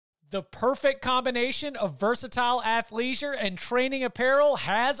The perfect combination of versatile athleisure and training apparel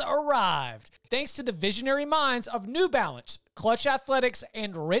has arrived. Thanks to the visionary minds of New Balance, Clutch Athletics,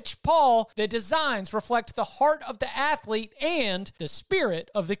 and Rich Paul, the designs reflect the heart of the athlete and the spirit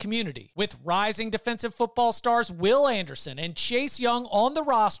of the community. With rising defensive football stars Will Anderson and Chase Young on the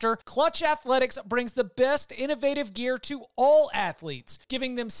roster, Clutch Athletics brings the best innovative gear to all athletes,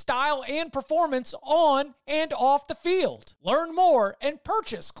 giving them style and performance on and off the field. Learn more and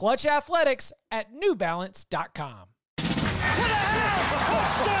purchase Clutch Athletics at newbalance.com. To the house!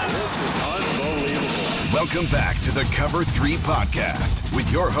 Touchdown! This is unbelievable. Welcome back to the Cover 3 podcast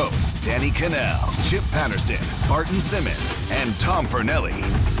with your hosts, Danny Cannell, Chip Patterson, Barton Simmons, and Tom Fornelli.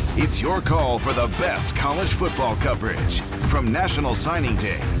 It's your call for the best college football coverage, from National Signing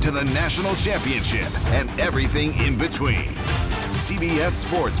Day to the National Championship and everything in between. CBS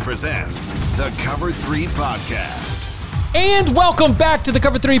Sports presents the Cover 3 podcast. And welcome back to the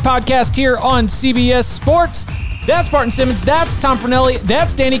Cover 3 podcast here on CBS Sports. That's Barton Simmons, that's Tom Fornelli,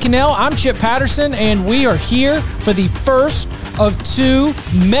 that's Danny Cannell, I'm Chip Patterson, and we are here for the first of two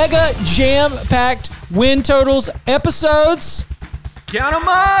mega jam-packed win totals episodes. Count them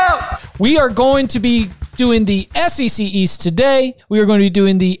up! We are going to be doing the SEC East today. We are going to be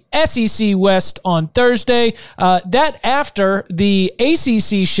doing the SEC West on Thursday. That after the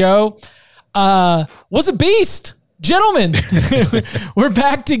ACC show was a beast. Gentlemen, we're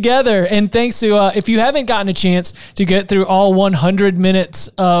back together, and thanks to, if you haven't gotten a chance to get through all 100 minutes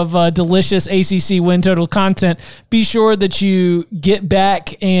of delicious ACC win total content, be sure that you get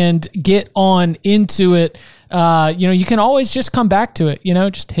back and get on into it. You can always just come back to it,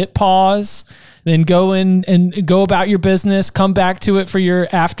 just hit pause, then go in and go about your business, come back to it for your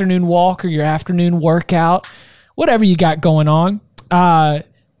afternoon walk or your afternoon workout, whatever you got going on.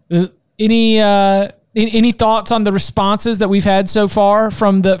 Any thoughts on the responses that we've had so far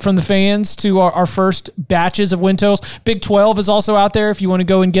from the fans to our first batches of win totals? Big 12 is also out there if you want to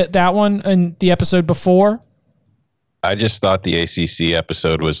go and get that one in the episode before. I just thought the ACC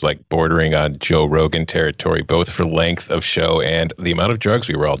episode was like bordering on Joe Rogan territory, both for length of show and the amount of drugs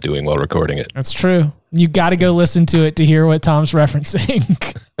we were all doing while recording it. That's true. You got to go listen to it to hear what Tom's referencing.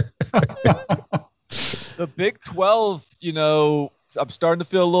 The Big 12, I'm starting to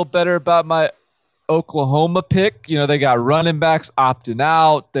feel a little better about my Oklahoma pick. They got running backs opting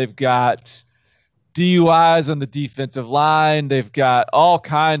out. They've got DUIs on the defensive line. They've got all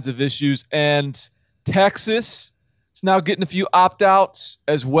kinds of issues. And Texas is now getting a few opt-outs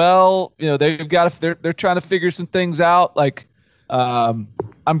as well. They're trying to figure some things out. Like, I'm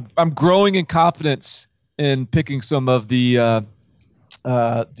growing in confidence in picking some of the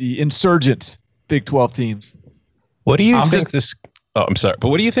insurgent Big 12 teams. What do you think this? Oh, I'm sorry, but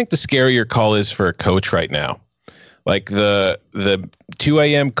what do you think the scarier call is for a coach right now? Like the 2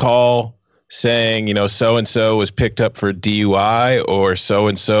 a.m. call saying, so-and-so was picked up for DUI, or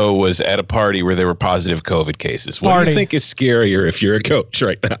so-and-so was at a party where there were positive COVID cases. What do you think is scarier if you're a coach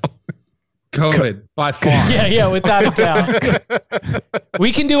right now? COVID, by far. Yeah, without a doubt.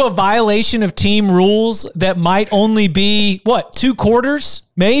 We can do a violation of team rules that might only be, 2 quarters,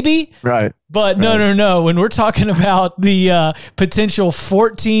 maybe? Right. But no. When we're talking about the potential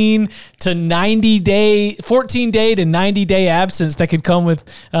 14 day to 90 day absence that could come with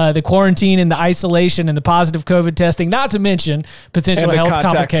the quarantine and the isolation and the positive COVID testing, not to mention potential health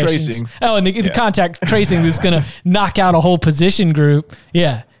complications. Tracing. Oh, and the contact tracing is going to knock out a whole position group.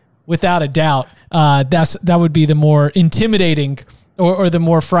 Yeah. Without a doubt, that would be the more intimidating or the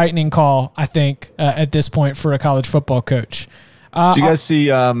more frightening call, I think, at this point for a college football coach. Do you guys see?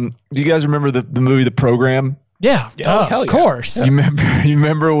 Do you guys remember the movie The Program? Yeah, of course. You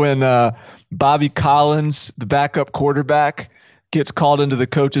remember when Bobby Collins, the backup quarterback, gets called into the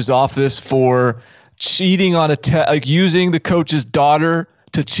coach's office for cheating on a test, like using the coach's daughter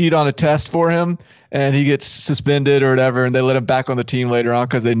to cheat on a test for him. And he gets suspended or whatever, and they let him back on the team later on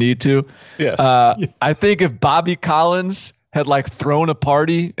because they need to. Yes. I think if Bobby Collins had thrown a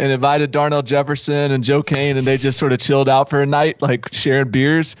party and invited Darnell Jefferson and Joe Kane, and they just sort of chilled out for a night, sharing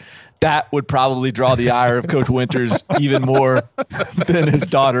beers, that would probably draw the ire of Coach Winters even more than his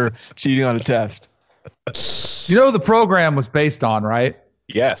daughter cheating on a test. The program was based on, right?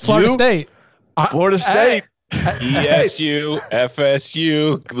 Yes. Florida State. Florida State. ESU,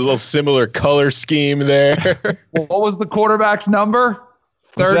 FSU, a little similar color scheme there. What was the quarterback's number?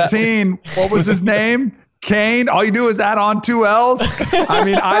 13. What was his name? Kane, all you do is add on 2 L's. I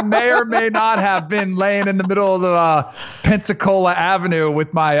mean, I may or may not have been laying in the middle of the Pensacola Avenue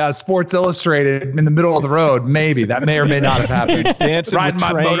with my Sports Illustrated in the middle of the road. Maybe that may or may not have happened. Dancing riding with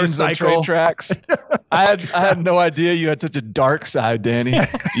my trains on motorcycle. train tracks. I had no idea you had such a dark side, Danny.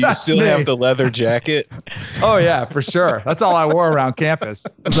 Do you still me. have the leather jacket? Oh yeah, for sure. That's all I wore around campus.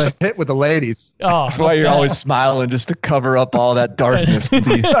 It was a hit with the ladies. Oh, That's why you're always smiling, just to cover up all that darkness.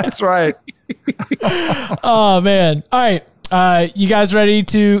 That's right. Oh man! All right, you guys ready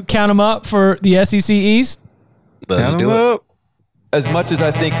to count them up for the SEC East? Let's do it. As much as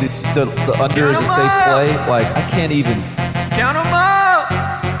I think it's the under is a safe play, like I can't even. Count 'em up.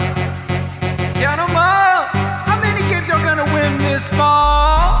 Count 'em up. How many games y'all gonna win this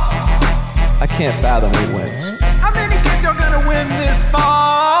fall? I can't fathom 8 wins. How many games y'all gonna win this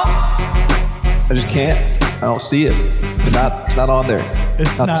fall? I just can't. I don't see it. It's not on there.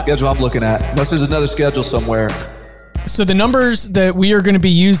 It's not the not. schedule I'm looking at. Unless there's another schedule somewhere. So the numbers that we are going to be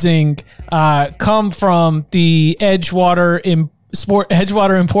using come from the Edgewater Emporium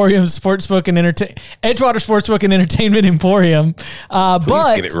Sportsbook and Edgewater Sportsbook and Entertainment Emporium. Please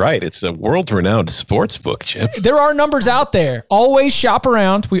But get it right. It's a world-renowned sports book, Chip. there are numbers out there. Always shop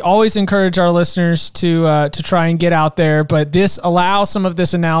around. We always encourage our listeners to try and get out there. But this allows some of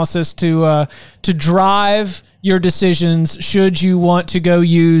this analysis to drive your decisions should you want to go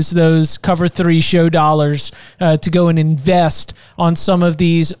use those Cover 3 show dollars to go and invest on some of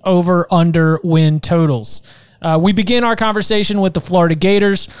these over-under win totals. We begin our conversation with the Florida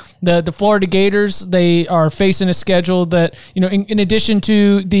Gators. The Florida Gators, they are facing a schedule that, in addition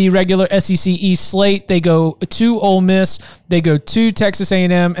to the regular SEC East slate, they go to Ole Miss, they go to Texas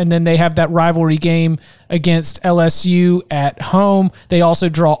A&M, and then they have that rivalry game against LSU at home. They also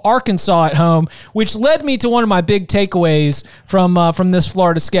draw Arkansas at home, which led me to one of my big takeaways from this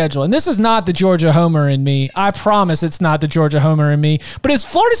Florida schedule. And this is not the Georgia homer in me. I promise it's not the Georgia homer in me. But is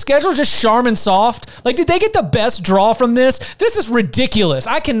Florida schedule just Charmin soft? Like, did they get the best draw from this? This is ridiculous.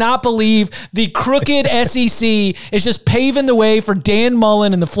 I cannot believe the crooked SEC is just paving the way for Dan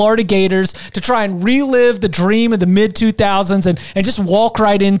Mullen and the Florida Gators to try and relive the dream of the mid-2000s and just walk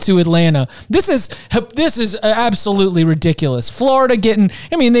right into Atlanta. This is absolutely ridiculous. Florida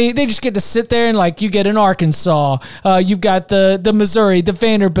they just get to sit there and, like, you get in Arkansas. You've got the Missouri, the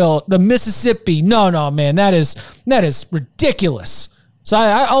Vanderbilt, the Mississippi. No, man, that is ridiculous. So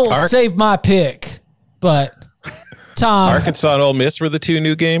I'll save my pick, but Tom. Arkansas and Ole Miss were the 2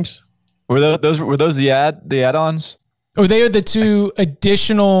 new games. Were those the add-ons? Or they are the 2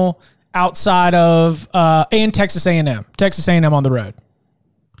 additional outside of and Texas A&M. Texas A&M on the road.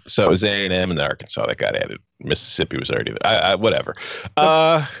 So it was A&M and Arkansas that got added. Mississippi was already there. Whatever.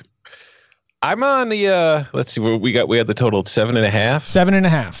 I'm on the let's see, we had the total 7.5.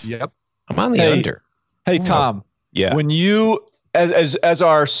 7.5. Yep. I'm on the under. Hey, Tom. Yeah. When you as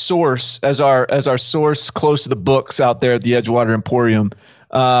our source close to the books out there at the Edgewater Emporium,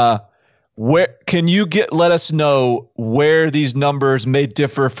 where can you let us know where these numbers may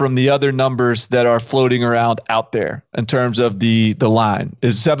differ from the other numbers that are floating around out there in terms of the line?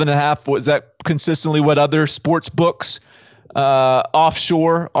 Is 7.5? Was that consistently what other sports books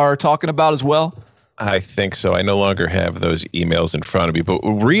offshore are talking about as well? I think so. I no longer have those emails in front of me, but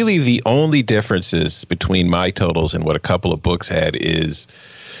really the only differences between my totals and what a couple of books had is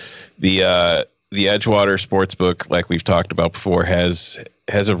the Edgewater Sportsbook, like we've talked about before, has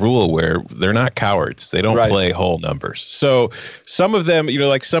a rule where they're not cowards. They don't play whole numbers. So some of them,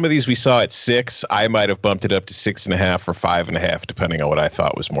 like some of these we saw at 6, I might have bumped it up to 6.5 or 5.5, depending on what I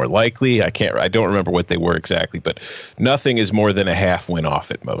thought was more likely. I don't remember what they were exactly, but nothing is more than a half win off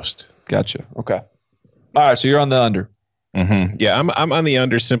at most. Gotcha. Okay. All right. So you're on the under. Mm-hmm. Yeah, I'm on the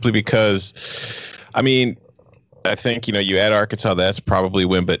under simply because, I think, you add Arkansas, that's probably a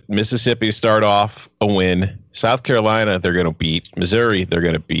win, but Mississippi start off a win. South Carolina, they're going to beat. Missouri, they're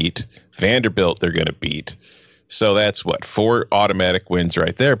going to beat. Vanderbilt, they're going to beat. So that's 4 automatic wins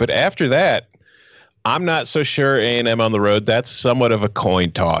right there. But after that, I'm not so sure. A&M on the road, that's somewhat of a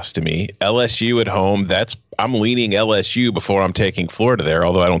coin toss to me. LSU at home, I'm leaning LSU before I'm taking Florida there,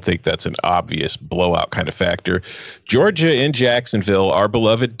 although I don't think that's an obvious blowout kind of factor. Georgia in Jacksonville, our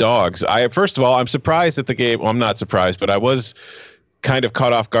beloved dogs. First of all, I'm surprised at the game. Well, I'm not surprised, but I was kind of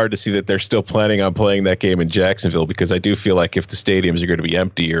caught off guard to see that they're still planning on playing that game in Jacksonville, because I do feel like if the stadiums are going to be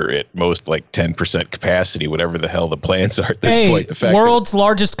empty or at most like 10% capacity, whatever the hell the plans are at this point. The fact world's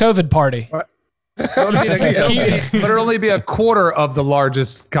largest COVID party. It'll only be a quarter of the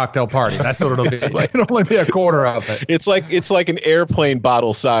largest cocktail party. That's what it'll be. It'll only be a quarter of it. It's like an airplane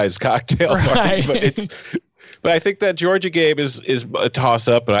bottle size cocktail party, but But I think that Georgia game is a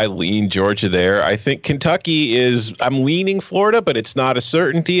toss-up, and I lean Georgia there. I think Kentucky I'm leaning Florida, but it's not a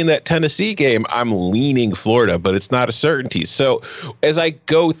certainty. In that Tennessee game, I'm leaning Florida, but it's not a certainty. So as I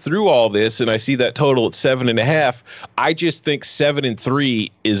go through all this and I see that total at 7.5, I just think 7-3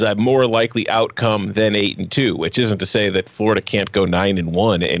 is a more likely outcome than 8-2, which isn't to say that Florida can't go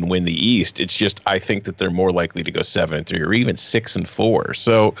 9-1 and win the East. It's just I think that they're more likely to go 7-3 or even 6-4.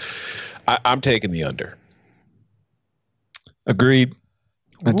 So I'm taking the under. Agreed.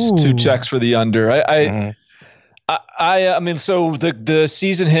 It's 2 checks for the under. I mean, so the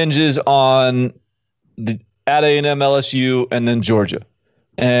season hinges on at A&M, LSU, and then Georgia,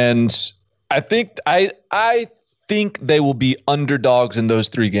 and I think they will be underdogs in those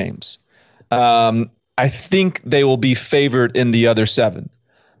 3 games. I think they will be favored in the other 7.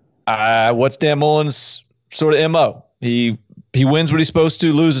 What's Dan Mullen's sort of MO? He wins what he's supposed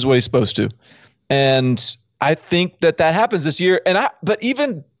to, loses what he's supposed to, and I think that happens this year. But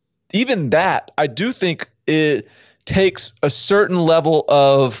even that, I do think it takes a certain level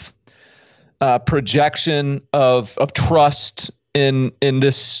of projection of trust in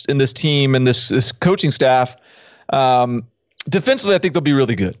this team and this coaching staff. Defensively, I think they'll be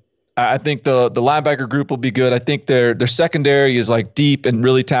really good. I think the linebacker group will be good. I think their secondary is like deep and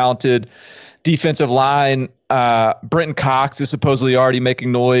really talented. Defensive line, Brenton Cox is supposedly already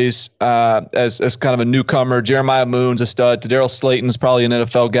making noise as kind of a newcomer. Jeremiah Moon's a stud. Darrell Slayton's probably an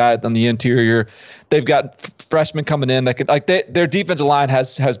NFL guy on the interior. They've got freshmen coming in that could their defensive line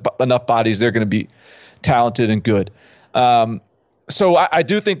has enough bodies. They're going to be talented and good. So I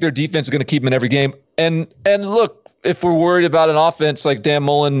do think their defense is going to keep them in every game. And look, if we're worried about an offense, like Dan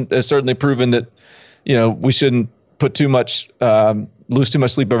Mullen has certainly proven that, we shouldn't put lose too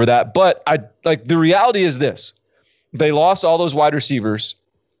much sleep over that. But the reality is this: they lost all those wide receivers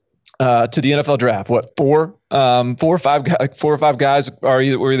to the NFL draft. What, 4 or 5 guys were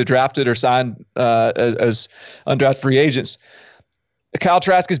either drafted or signed as undrafted free agents. Kyle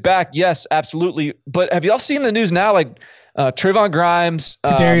Trask is back, yes, absolutely. But have y'all seen the news now? Trayvon Grimes,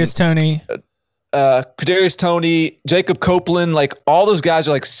 Kadarius Toney, Jacob Copeland, all those guys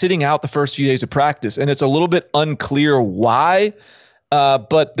are sitting out the first few days of practice, and it's a little bit unclear why.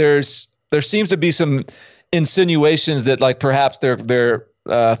 But there seems to be some insinuations that perhaps they're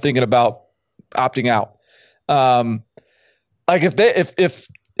thinking about opting out.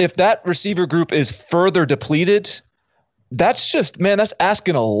 If that receiver group is further depleted, that's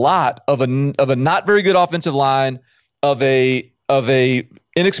asking a lot of a not very good offensive line, of a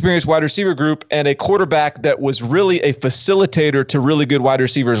inexperienced wide receiver group, and a quarterback that was really a facilitator to really good wide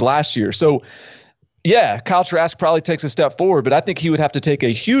receivers last year. So, yeah, Kyle Trask probably takes a step forward, but I think he would have to take a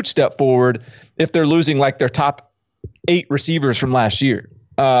huge step forward if they're losing their top 8 receivers from last year.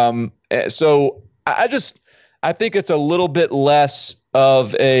 So I think it's a little bit less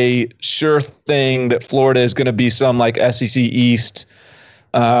of a sure thing that Florida is going to be some SEC East,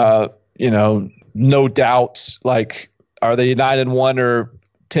 no doubt, are they 9-1 or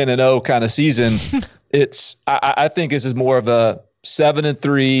 10-0 kind of season? I think this is more of a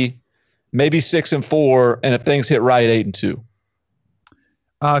 7-3, maybe 6-4, and if things hit right, 8-2.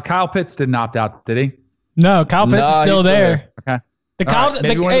 Kyle Pitts didn't opt out, did he? No, Kyle Pitts is still there. Okay.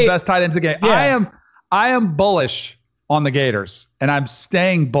 Maybe one of the best tight ends of the game. Yeah. I am bullish on the Gators, and I'm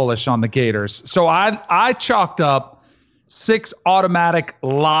staying bullish on the Gators. So I chalked up 6 automatic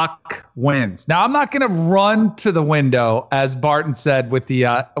lock wins. Now, I'm not going to run to the window, as Barton said with the,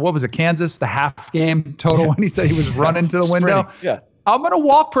 what was it, Kansas, the half game total when he said he was running to the window. Yeah. I'm going to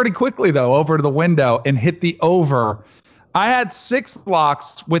walk pretty quickly, though, over to the window and hit the over. I had 6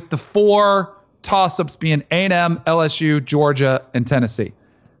 locks with the 4 toss-ups being A&M, LSU, Georgia, and Tennessee.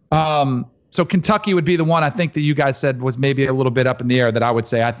 So Kentucky would be the one I think that you guys said was maybe a little bit up in the air that I would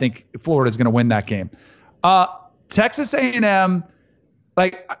say I think Florida's going to win that game. Texas A&M,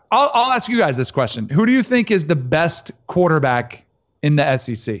 I'll ask you guys this question. Who do you think is the best quarterback in the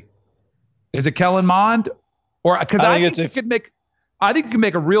SEC? Is it Kellen Mond? Or because I think you could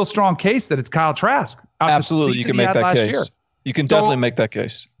make a real strong case that it's Kyle Trask. Absolutely, you can make that case. Year. You can definitely make that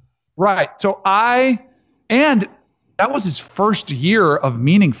case. Right. So and that was his first year of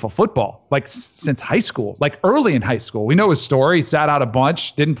meaningful football, since high school, early in high school. We know his story. He sat out a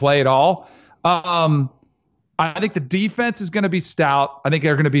bunch, didn't play at all. I think the defense is going to be stout. I think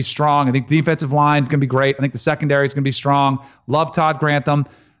they're going to be strong. I think the defensive line is going to be great. I think the secondary is going to be strong. Love Todd Grantham.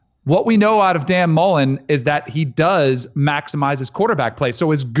 What we know out of Dan Mullen is that he does maximize his quarterback play.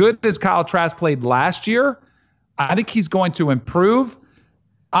 So as good as Kyle Trask played last year, I think he's going to improve.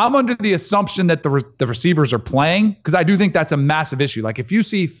 I'm under the assumption that the receivers are playing, because I do think that's a massive issue. Like if you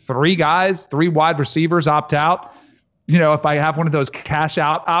see three wide receivers opt out, if I have one of those cash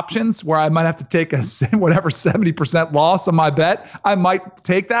out options where I might have to take a whatever 70% loss on my bet, I might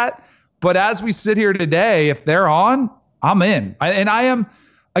take that. But as we sit here today, if they're on, I'm in. And I am,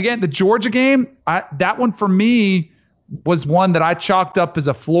 again, the Georgia game, that one for me was one that I chalked up as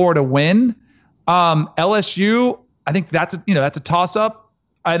a Florida win. LSU, I think that's a toss-up.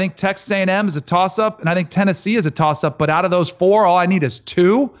 I think Texas A&M is a toss-up, and I think Tennessee is a toss-up. But out of those four, all I need is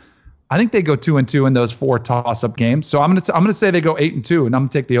 2. I think they go 2-2 in those 4 toss-up games. So I'm gonna say they go 8-2, and I'm gonna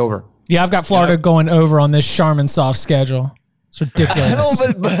take the over. Yeah, I've got Florida going over on this Charmin soft schedule. It's ridiculous.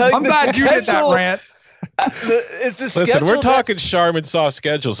 I'm glad you did that, rant. Listen, we're talking Charmin soft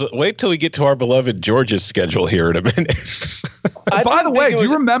schedules. Wait till we get to our beloved Georgia's schedule here in a minute. By the way, do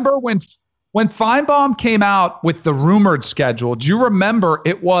you remember when Feinbaum came out with the rumored schedule? Do you remember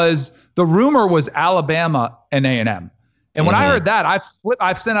the rumor was Alabama and A&M? And when I heard that,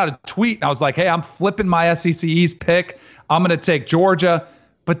 I've sent out a tweet and I was like, hey, I'm flipping my SEC East pick. I'm going to take Georgia.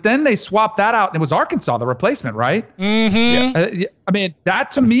 But then they swapped that out and it was Arkansas, the replacement, right? Mm-hmm. Yeah. I mean, that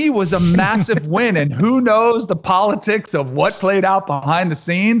to me was a massive win. And who knows the politics of what played out behind the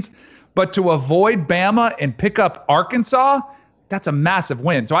scenes. But to avoid Bama and pick up Arkansas, that's a massive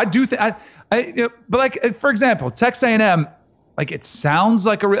win. So I do think, but like, for example, Texas A&M, like it sounds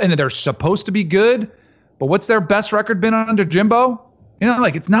like and they're supposed to be good, but what's their best record been under Jimbo?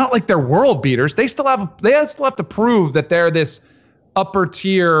 Like it's not like they're world beaters. They still have to prove that they're this upper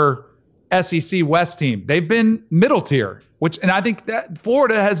tier SEC West team. They've been middle tier, and I think that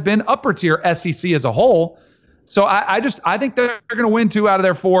Florida has been upper tier SEC as a whole. So I think they're going to win 2 out of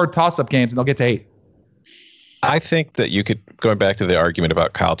their 4 toss-up games, and they'll get to 8. I think that you could, going back to the argument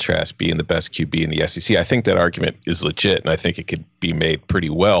about Kyle Trask being the best QB in the SEC, I think that argument is legit, and I think it could be made pretty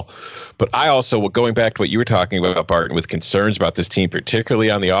well. But I also, going back to what you were talking about, Barton, with concerns about this team,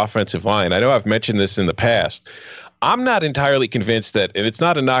 particularly on the offensive line, I know I've mentioned this in the past. I'm not entirely convinced that, and it's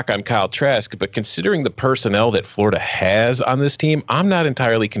not a knock on Kyle Trask, but considering the personnel that Florida has on this team, I'm not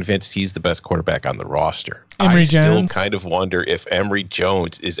entirely convinced he's the best quarterback on the roster. Emory Jones. Still kind of wonder if Emory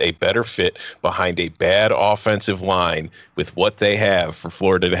Jones is a better fit behind a bad offensive line with what they have for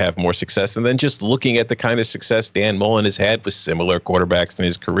Florida to have more success, and then just looking at the kind of success Dan Mullen has had with similar quarterbacks in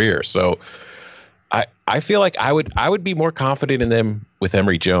his career. So I feel like I would be more confident in them with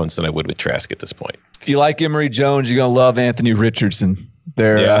Emory Jones than I would with Trask at this point. If you like Emory Jones, you're going to love Anthony Richardson.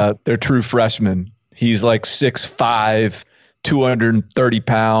 They're true freshman. He's like 6'5", 230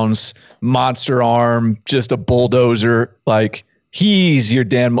 pounds, monster arm, just a bulldozer. Like he's your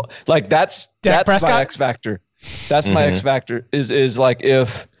Dan. Like that's my X factor. That's my X factor is like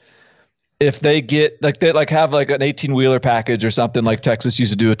if they get like they like have like an 18-wheeler package or something like Texas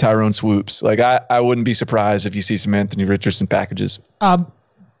used to do with Tyrone Swoops. Like I wouldn't be surprised if you see some Anthony Richardson packages.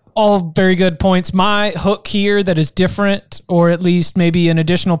 All very good points. My hook here that is different, or at least maybe an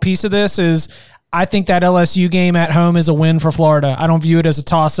additional piece of this, is I think that LSU game at home is a win for Florida. I don't view it as a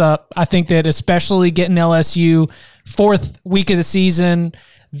toss-up. I think that especially getting LSU 4th week of the season,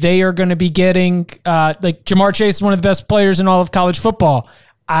 they are going to be getting like Jamar Chase is one of the best players in all of college football.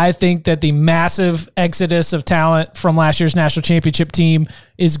 I think that the massive exodus of talent from last year's national championship team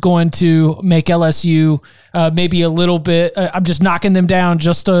is going to make LSU maybe a little bit. I'm just knocking them down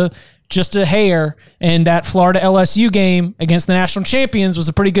just a hair. And that Florida LSU game against the national champions was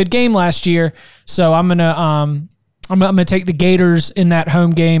a pretty good game last year. So I'm gonna take the Gators in that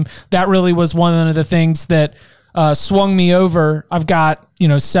home game. That really was one of the things that swung me over. I've got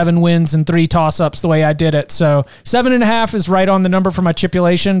 7 wins and 3 toss-ups the way I did it. So 7.5 is right on the number for my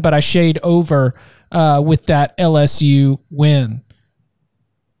chipulation, but I shade over with that LSU win.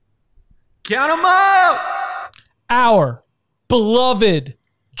 Count 'em out! Our beloved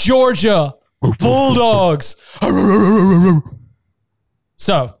Georgia Bulldogs.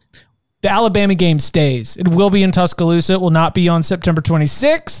 So the Alabama game stays. It will be in Tuscaloosa. It will not be on September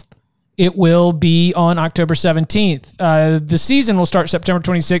 26th. It will be on October 17th. The season will start September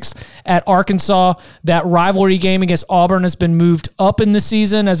 26th at Arkansas. That rivalry game against Auburn has been moved up in the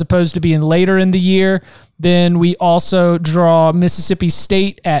season as opposed to being later in the year. Then we also draw Mississippi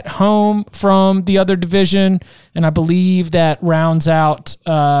State at home from the other division, and I believe that rounds out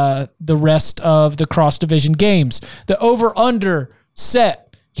the rest of the cross-division games. The over-under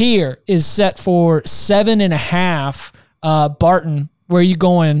set here is set for 7.5. Barton, where are you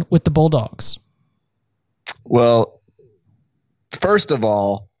going with the Bulldogs? Well, first of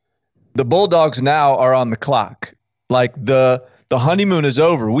all, the Bulldogs now are on the clock. Like the honeymoon is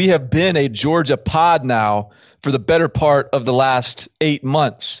over. We have been a Georgia pod now for the better part of the last 8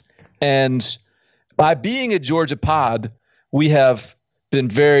 months. And by being a Georgia pod, we have been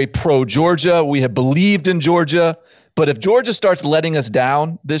very pro-Georgia. We have believed in Georgia. But if Georgia starts letting us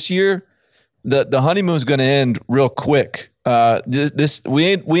down this year, the honeymoon's going to end real quick. We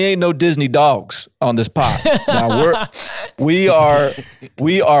ain't no Disney dogs on this pod. Now we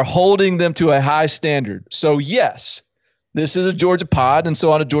are holding them to a high standard. So yes, this is a Georgia pod, and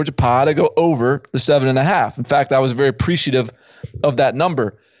so on a Georgia pod, I go over the 7.5. In fact, I was very appreciative of that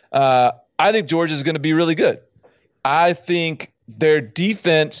number. I think Georgia is going to be really good. I think their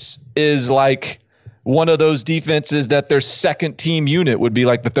defense is like one of those defenses that their second team unit would be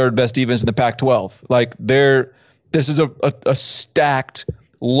like the third best defense in the Pac-12. Like this is a stacked,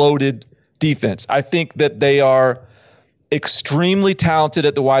 loaded defense. I think that they are extremely talented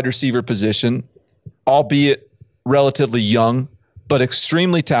at the wide receiver position, albeit relatively young, but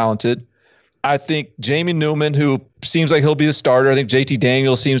extremely talented. I think Jamie Newman, who seems like he'll be the starter. I think JT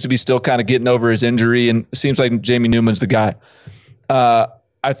Daniels seems to be still kind of getting over his injury, and it seems like Jamie Newman's the guy.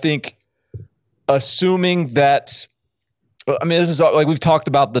 I think assuming that, I mean, this is like we've talked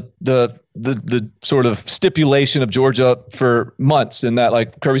about the sort of stipulation of Georgia for months, and that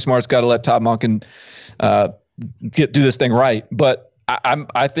like Kirby Smart's got to let Todd Monken do this thing right. But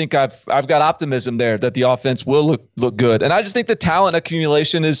I think I've got optimism there that the offense will look good, and I just think the talent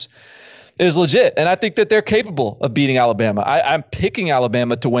accumulation is legit, and I think that they're capable of beating Alabama. I'm picking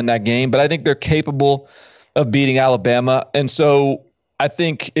Alabama to win that game, but I think they're capable of beating Alabama, and so I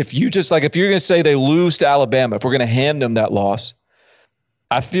think if you're going to say they lose to Alabama, if we're going to hand them that loss,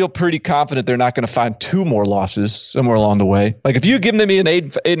 I feel pretty confident they're not going to find 2 more losses somewhere along the way. Like if you give them an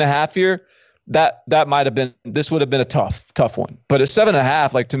 8.5 here, this would have been a tough one. But at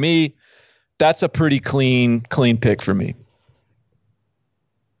 7.5, like to me, that's a pretty clean pick for me.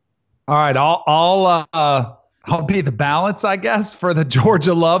 All right, I'll be the balance, I guess, for the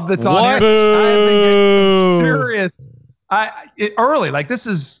Georgia love that's on here. I think it's serious. Early, like this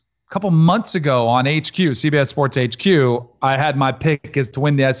is a couple months ago on HQ, CBS Sports HQ, I had my pick as to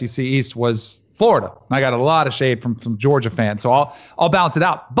win the SEC East was Florida. And I got a lot of shade from Georgia fans, so I'll balance it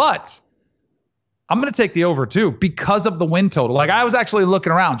out. But I'm going to take the over too because of the win total. Like I was actually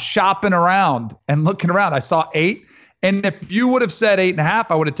shopping around and looking around. I saw 8. And if you would have said 8.5,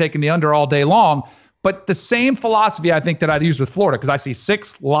 I would have taken the under all day long. But the same philosophy I think that I'd use with Florida, because I see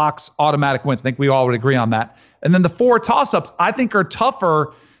 6 locks, automatic wins. I think we all would agree on that. And then the 4 toss-ups, I think are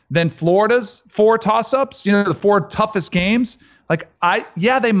tougher than Florida's 4 toss-ups. You know, the 4 toughest games. Like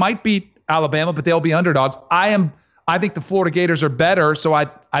they might beat Alabama, but they'll be underdogs. I think the Florida Gators are better, so I'm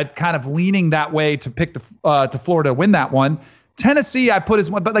kind of leaning that way to pick to Florida to win that one. Tennessee, I put as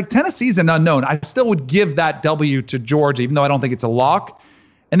one, but like Tennessee's an unknown. I still would give that W to Georgia, even though I don't think it's a lock.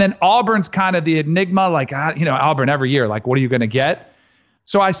 And then Auburn's kind of the enigma, like, Auburn every year, like, what are you going to get?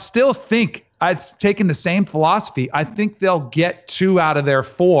 So I still think I've taken the same philosophy. I think they'll get 2 out of their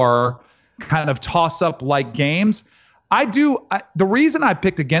 4 kind of toss-up like games. The reason I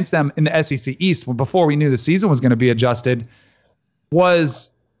picked against them in the SEC East before we knew the season was going to be adjusted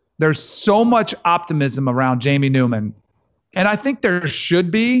was there's so much optimism around Jamie Newman. And I think there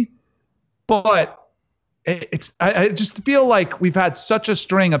should be, but I just feel like we've had such a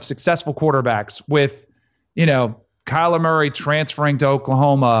string of successful quarterbacks with, Kyler Murray transferring to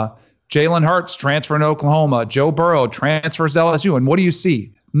Oklahoma, Jalen Hurts transferring to Oklahoma, Joe Burrow transfers to LSU. And what do you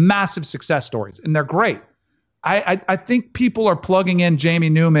see? Massive success stories, and they're great. I think people are plugging in Jamie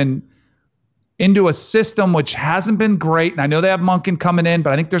Newman into a system which hasn't been great. And I know they have Monken coming in,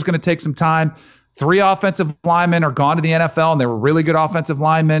 but I think there's going to take some time. 3 offensive linemen are gone to the NFL, and they were really good offensive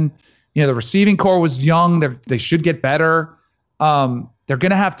linemen. The receiving core was young. They should get better. They're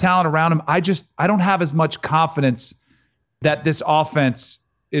going to have talent around them. I don't have as much confidence that this offense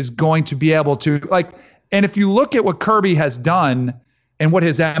is going to be able to and if you look at what Kirby has done and what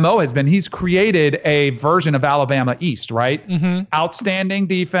his MO has been, he's created a version of Alabama East, right? Mm-hmm. Outstanding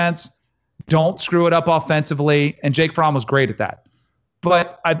defense. Don't screw it up offensively. And Jake Fromm was great at that.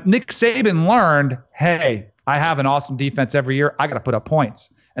 But Nick Saban learned, hey, I have an awesome defense every year. I got to put up points.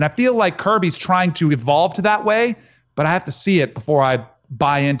 And I feel like Kirby's trying to evolve to that way, but I have to see it before I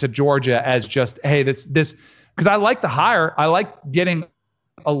buy into Georgia as just, hey, this because I like the hire. I like getting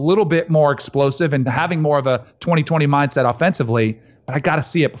a little bit more explosive and having more of a 2020 mindset offensively, but I got to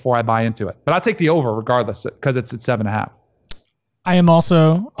see it before I buy into it. But I'll take the over regardless because it's at 7.5. I am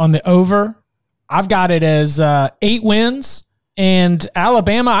also on the over. I've got it as 8 wins. And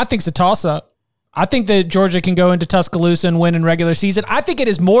Alabama, I think, is a toss-up. I think that Georgia can go into Tuscaloosa and win in regular season. I think it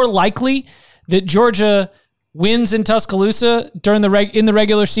is more likely that Georgia wins in Tuscaloosa during in the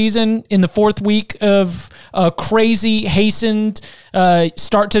regular season in the fourth week of a crazy hastened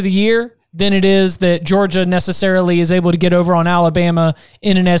start to the year than it is that Georgia necessarily is able to get over on Alabama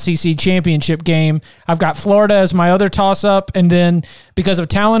in an SEC championship game. I've got Florida as my other toss-up, and then because of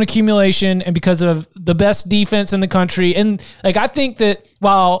talent accumulation and because of the best defense in the country, and like I think that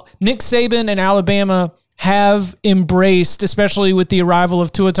while Nick Saban and Alabama have embraced, especially with the arrival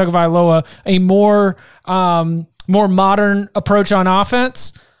of Tua Tagovailoa, a more modern approach on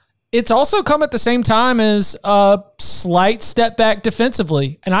offense, it's also come at the same time as a slight step back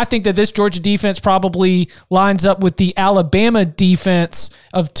defensively. And I think that this Georgia defense probably lines up with the Alabama defense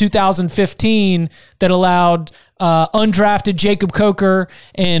of 2015 that allowed undrafted Jacob Coker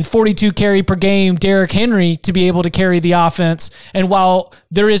and 42 carry per game Derrick Henry to be able to carry the offense. And while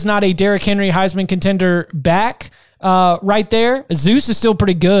there is not a Derrick Henry Heisman contender back right there, Zeus is still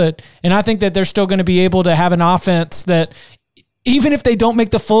pretty good. And I think that they're still going to be able to have an offense that, even if they don't make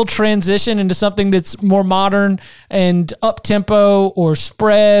the full transition into something that's more modern and up-tempo or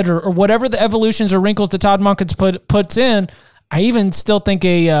spread or whatever the evolutions or wrinkles that Todd Monken puts in, I even still think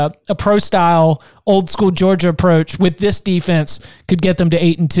a pro-style, old-school Georgia approach with this defense could get them to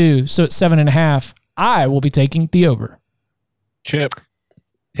 8-2. So at 7.5, I will be taking the over. Chip,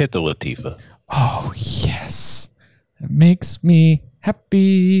 hit the Latifah. Oh, yes. It makes me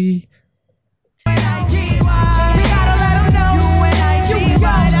happy.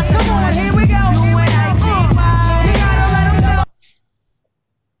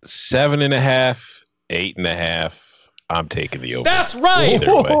 7.5, 8.5. I'm taking the over. That's right.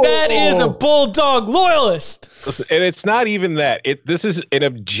 That is a Bulldog loyalist. Listen, and it's not even that. This is an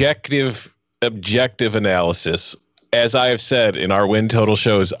objective analysis. As I have said in our win total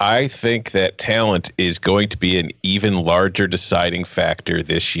shows, I think that talent is going to be an even larger deciding factor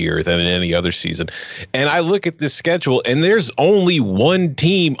this year than in any other season. And I look at this schedule, and there's only one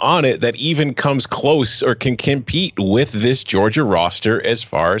team on it that even comes close or can compete with this Georgia roster as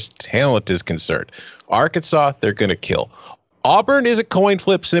far as talent is concerned. Arkansas, they're going to kill. Auburn is a coin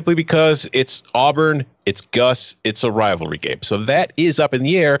flip simply because it's Auburn, it's Gus, it's a rivalry game. So that is up in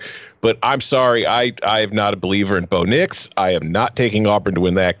the air, but I'm sorry, I am not a believer in Bo Nix. I am not taking Auburn to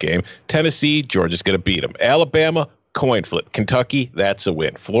win that game. Tennessee, Georgia's going to beat them. Alabama, coin flip. Kentucky, that's a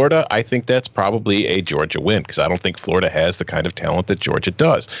win. Florida, I think that's probably a Georgia win because I don't think Florida has the kind of talent that Georgia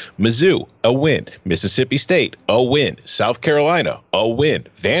does. Mizzou, a win. Mississippi State, a win. South Carolina, a win.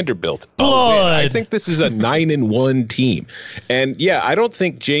 Vanderbilt, a win. I think this is a 9-1 team. And yeah, I don't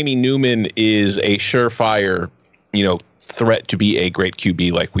think Jamie Newman is a surefire, threat to be a great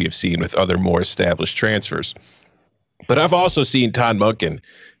QB like we have seen with other more established transfers. But I've also seen Todd Monken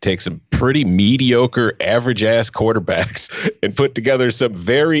take some pretty mediocre, average-ass quarterbacks and put together some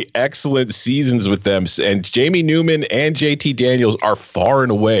very excellent seasons with them. And Jamie Newman and JT Daniels are far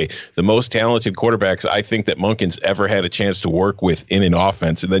and away the most talented quarterbacks I think that Monken's ever had a chance to work with in an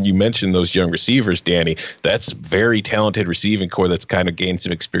offense. And then you mentioned those young receivers, Danny. That's very talented receiving core that's kind of gained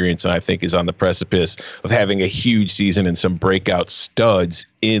some experience and I think is on the precipice of having a huge season and some breakout studs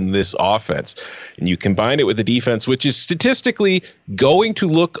in this offense. And you combine it with the defense, which is statistically going to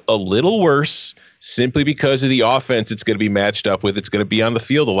look a little worse simply because of the offense it's going to be matched up with. It's going to be on the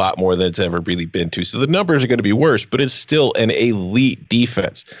field a lot more than it's ever really been to. So the numbers are going to be worse, but it's still an elite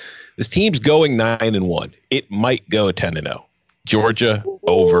defense. This team's going 9-1. It might go 10-0. Georgia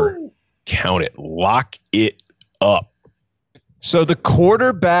over. Count it. Lock it up. So the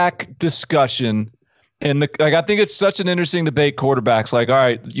quarterback discussion, and I think it's such an interesting debate. Quarterbacks, like, all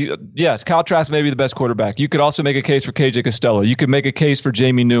right, Kyle Trask may be the best quarterback. You could also make a case for KJ Costello. You could make a case for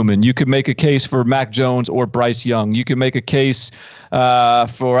Jamie Newman. You could make a case for Mac Jones or Bryce Young. You could make a case for,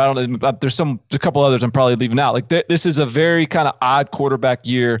 I don't know, there's a couple others I'm probably leaving out. Like this is a very kind of odd quarterback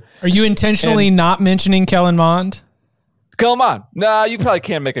year. Are you intentionally not mentioning Kellen Mond? Kellen Mond. No, you probably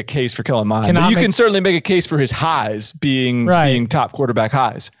can't make a case for Kellen Mond. But you can certainly make a case for his highs being top quarterback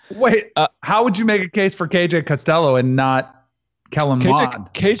highs. Wait, how would you make a case for KJ Costello and not Kellen Mond?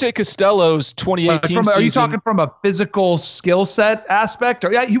 KJ Costello's 2018 season. Are you talking from a physical skill set aspect?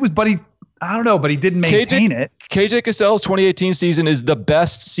 Or, yeah, he was, but I don't know, but he didn't maintain it. KJ Costello's 2018 season is the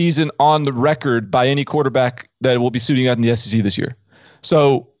best season on the record by any quarterback that will be suiting out in the SEC this year.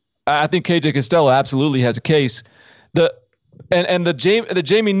 So I think KJ Costello absolutely has a case. The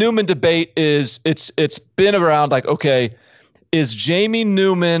Jamie Newman debate is it's been around like, okay, is Jamie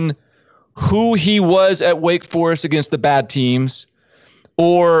Newman who he was at Wake Forest against the bad teams,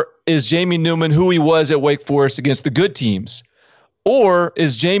 or is Jamie Newman who he was at Wake Forest against the good teams, or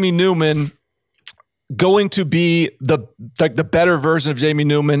is Jamie Newman going to be the better version of Jamie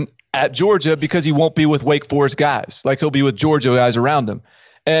Newman at Georgia because he won't be with Wake Forest guys. Like, he'll be with Georgia guys around him.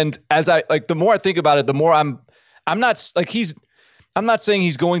 And the more I think about it, the more I'm not saying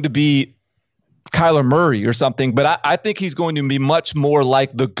he's going to be Kyler Murray or something, but I think he's going to be much more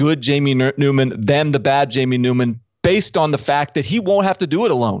like the good Jamie Newman than the bad Jamie Newman, based on the fact that he won't have to do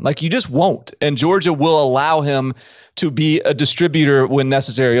it alone. Like, you just won't. And Georgia will allow him to be a distributor when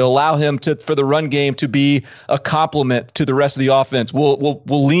necessary. It'll allow him for the run game to be a complement to the rest of the offense. We'll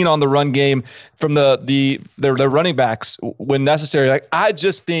lean on the run game from the running backs when necessary. Like, I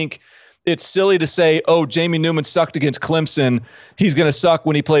just think it's silly to say, oh, Jamie Newman sucked against Clemson, he's going to suck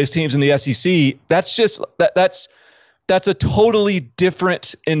when he plays teams in the SEC. That's just that's a totally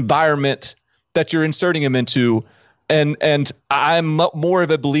different environment that you're inserting him into. And I'm more of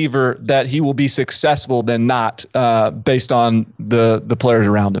a believer that he will be successful than not, based on the players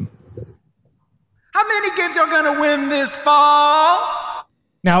around him. How many games y'all gonna win this fall?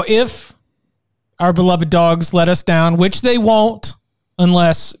 Now, if our beloved Dogs let us down, which they won't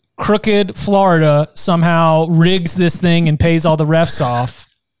unless crooked Florida somehow rigs this thing and pays all the refs off,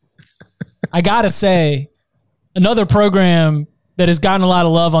 I gotta say, another program that has gotten a lot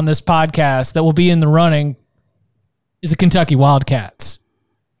of love on this podcast that will be in the running is the Kentucky Wildcats.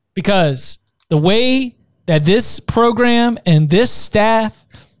 Because the way that this program and this staff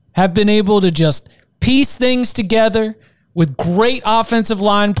have been able to just piece things together with great offensive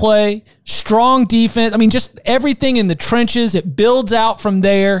line play, strong defense, I mean, just everything in the trenches, it builds out from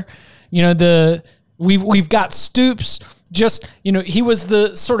there. You know, we've got Stoops, just, you know, he was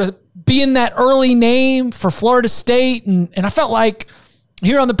the sort of being that early name for Florida State. And I felt like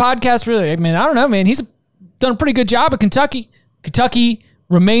here on the podcast, really, I mean, I don't know, man, he's done a pretty good job at Kentucky. Kentucky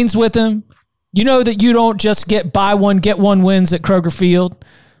remains with him. You know that you don't just get buy one, get one wins at Kroger Field.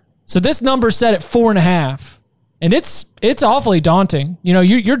 So this number's set at 4.5. And it's awfully daunting. You know,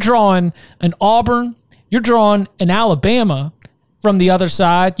 you're drawing an Auburn, you're drawing an Alabama from the other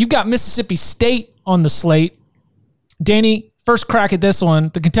side. You've got Mississippi State on the slate. Danny, first crack at this one.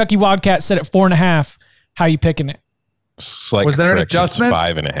 The Kentucky Wildcats set at 4.5. How you picking it? Slight Was there an correction, adjustment?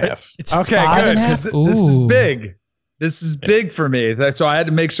 5.5. It's Okay, 5.5? good. This is big. This is big for me. So I had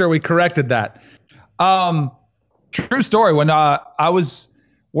to make sure we corrected that. True story. When I was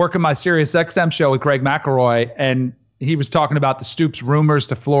working my Sirius XM show with Greg McElroy, and he was talking about the Stoops rumors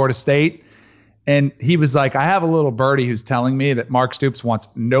to Florida State, and he was like, I have a little birdie who's telling me that Mark Stoops wants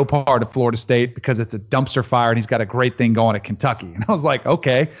no part of Florida State because it's a dumpster fire and he's got a great thing going at Kentucky. And I was like,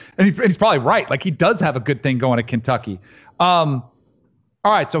 okay. And he's probably right. Like, he does have a good thing going at Kentucky. All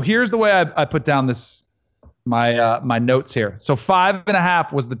right. So here's the way I put down my notes here. So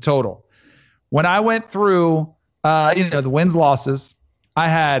 5.5 was the total. When I went through, the wins, losses, I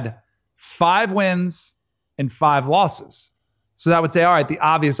had 5 wins and 5 losses. So that would say, all right, the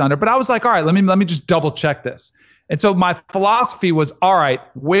obvious under. But I was like, all right, let me just double check this. And so my philosophy was, all right,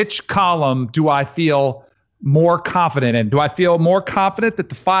 which column do I feel more confident in? Do I feel more confident that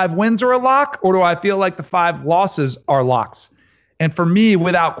the 5 wins are a lock, or do I feel like the 5 losses are locks? And for me,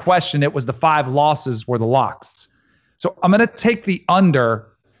 without question, it was the 5 losses were the locks. So I'm going to take the under.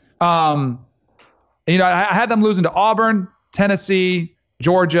 I had them losing to Auburn, Tennessee,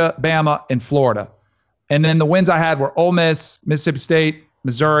 Georgia, Bama, and Florida. And then the wins I had were Ole Miss, Mississippi State,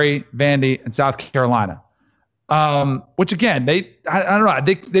 Missouri, Vandy, and South Carolina. Which again, I don't know.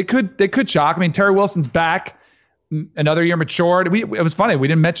 They could shock. I mean, Terry Wilson's back, another year matured. It was funny. We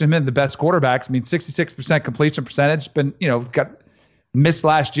didn't mention him in the best quarterbacks. I mean, 66% completion percentage. Been got missed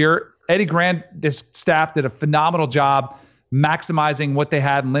last year. Eddie Grant, this staff did a phenomenal job maximizing what they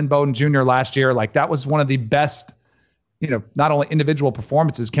had in Lynn Bowden Jr. last year. Like, that was one of the best, not only individual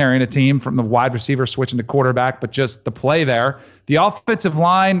performances carrying a team from the wide receiver switching to quarterback, but just the play there. The offensive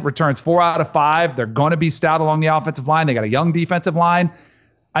line returns 4 out of 5. They're going to be stout along the offensive line. They got a young defensive line.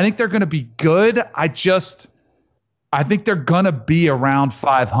 I think they're going to be good. I think they're going to be around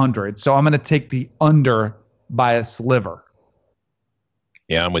 500. So I'm going to take the under by a sliver.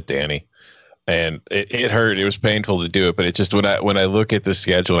 Yeah, I'm with Danny. And it hurt. It was painful to do it, but it just when I look at the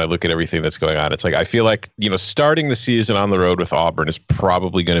schedule and I look at everything that's going on, it's like I feel like starting the season on the road with Auburn is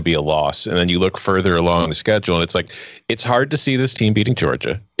probably going to be a loss. And then you look further along the schedule, and it's like it's hard to see this team beating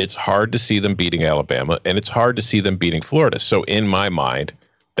Georgia. It's hard to see them beating Alabama, and it's hard to see them beating Florida. So in my mind,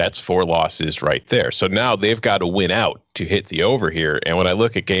 that's 4 losses right there. So now they've got to win out to hit the over here. And when I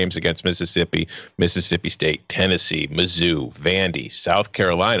look at games against Mississippi, Mississippi State, Tennessee, Mizzou, Vandy, South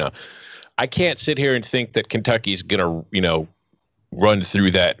Carolina, I can't sit here and think that Kentucky's going to, run through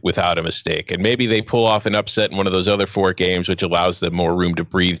that without a mistake. And maybe they pull off an upset in one of those other 4 games, which allows them more room to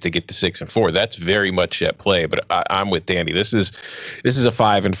breathe to get to 6-4. That's very much at play. But I'm with Danny. This is a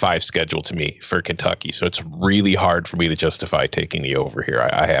 5-5 schedule to me for Kentucky. So it's really hard for me to justify taking the over here.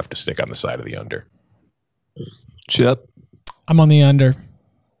 I have to stick on the side of the under. Chip? I'm on the under.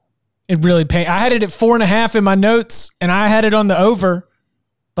 It really paid. I had it at 4.5 in my notes, and I had it on the over,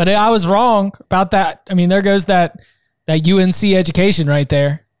 but I was wrong about that. I mean, there goes that UNC education right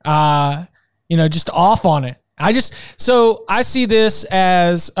there. Just off on it. So I see this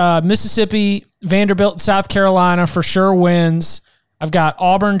as Mississippi, Vanderbilt, South Carolina for sure wins. I've got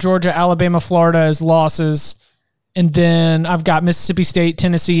Auburn, Georgia, Alabama, Florida as losses. And then I've got Mississippi State,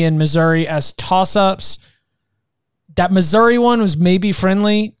 Tennessee, and Missouri as toss-ups. That Missouri one was maybe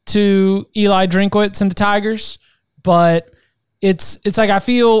friendly to Eli Drinkwitz and the Tigers, but it's like I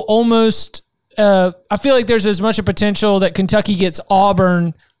feel like there's as much a potential that Kentucky gets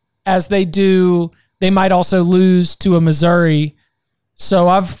Auburn as they do. They might also lose to a Missouri. So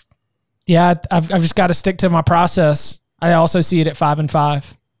I've just got to stick to my process. I also see it at 5-5.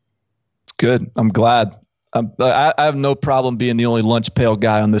 It's good. I'm glad. I have no problem being the only lunch pail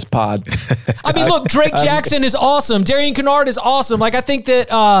guy on this pod. I mean, look, Drake Jackson is awesome. Darian Kennard is awesome. Like, I think that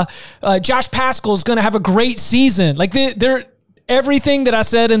Josh Paschal is going to have a great season. Like, everything that I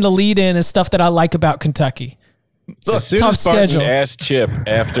said in the lead-in is stuff that I like about Kentucky. As soon as Barton asked Chip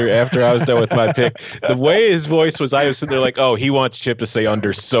after I was done with my pick, the way his voice was, I was sitting there like, oh, he wants Chip to say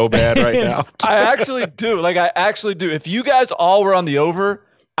under so bad right now. I actually do. If you guys all were on the over,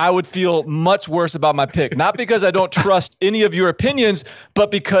 I would feel much worse about my pick. Not because I don't trust any of your opinions,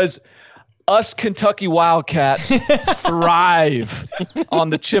 but because us Kentucky Wildcats thrive on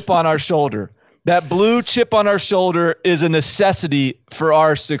the chip on our shoulder. That blue chip on our shoulder is a necessity for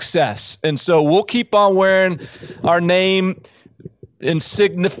our success. And so we'll keep on wearing our name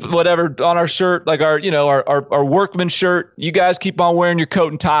whatever on our shirt, like our workman shirt. You guys keep on wearing your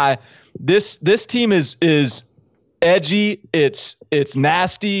coat and tie. This team is edgy, it's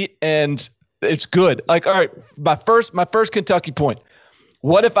nasty, and it's good. Like, all right, my first Kentucky point.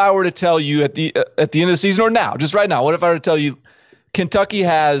 What if I were to tell you at the end of the season, or now, just right now, what if I were to tell you Kentucky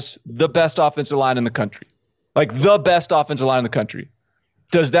has the best offensive line in the country? Like, the best offensive line in the country.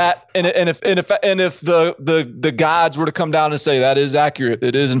 Does that and if the gods were to come down and say that is accurate,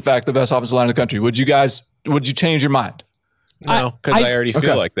 it is in fact the best offensive line in the country, would you change your mind? No, because I already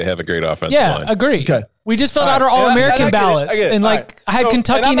feel like they have a great offensive line. Yeah, agree. Okay. We just filled out our All-American ballots, and I had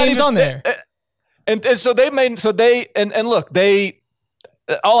Kentucky names on there. And so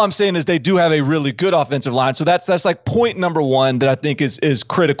all I'm saying is they do have a really good offensive line. So that's like point number one that I think is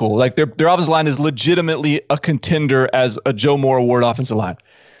critical. Like their offensive line is legitimately a contender as a Joe Moore Award offensive line.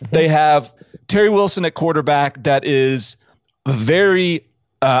 Mm-hmm. They have Terry Wilson at quarterback that is very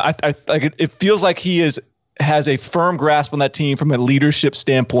it feels like he has a firm grasp on that team from a leadership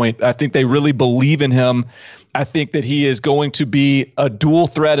standpoint. I think they really believe in him. I think that he is going to be a dual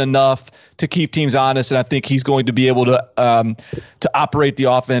threat enough to keep teams honest, and I think he's going to be able to operate the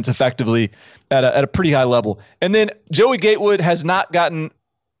offense effectively at a pretty high level. And then Joey Gatewood has not gotten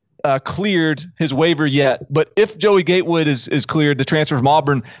cleared his waiver yet, but if Joey Gatewood is cleared, the transfer from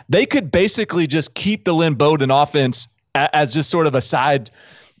Auburn, they could basically just keep the Lynn Bowden offense as just sort of a side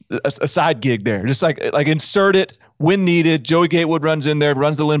gig there, just like insert it when needed. Joey Gatewood runs in there,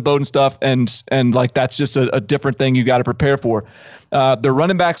 runs the Lynn Bowden stuff, and like that's just a different thing you got to prepare for. Their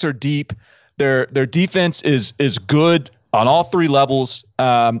running backs are deep. Their defense is good on all three levels,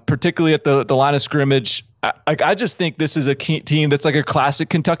 particularly at the line of scrimmage. I just think this is a team that's like a classic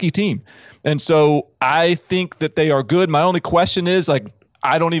Kentucky team, and so I think that they are good. My only question is, like,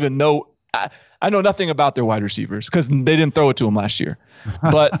 I don't even know. I know nothing about their wide receivers because they didn't throw it to them last year.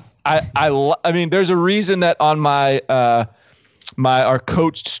 But I mean, there's a reason that on our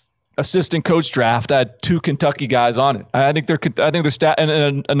assistant coach draft, I had 2 Kentucky guys on it. I think they're stat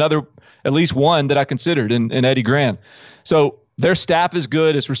and another, at least one that I considered in Eddie Gran. So their staff is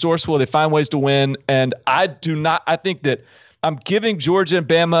good. It's resourceful. They find ways to win. And I think that I'm giving Georgia and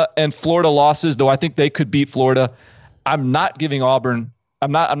Bama and Florida losses, though I think they could beat Florida. I'm not giving Auburn.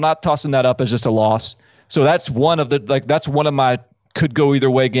 I'm not tossing that up as just a loss. So that's one of my could go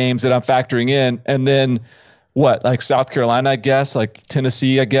either way games that I'm factoring in. And then what, like South Carolina, I guess, like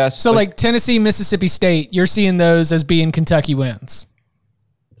Tennessee, I guess. So like Tennessee, Mississippi State, you're seeing those as being Kentucky wins.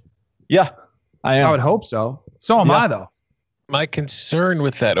 Yeah, I am. I would hope so. So am I, though. My concern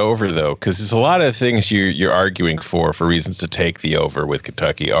with that over, though, because there's a lot of things you're arguing for reasons to take the over with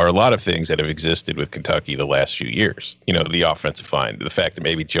Kentucky, are a lot of things that have existed with Kentucky the last few years. You know, the offensive line, the fact that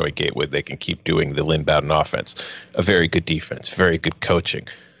maybe Joey Gatewood, they can keep doing the Lynn Bowden offense, a very good defense, very good coaching.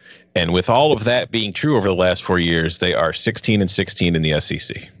 And with all of that being true over the last 4 years, they are 16-16 in the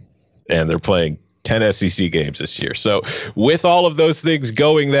SEC, and they're playing 10 SEC games this year. So with all of those things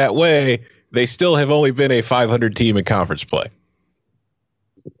going that way, they still have only been a 500 team in conference play.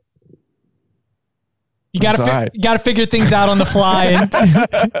 You got to figure things out on the fly.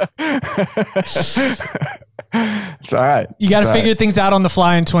 It's all right. You got to figure things out on the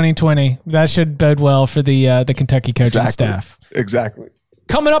fly in 2020. That should bode well for the Kentucky coaching staff. Exactly.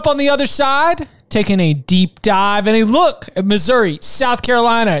 Coming up on the other side, taking a deep dive and a look at Missouri, South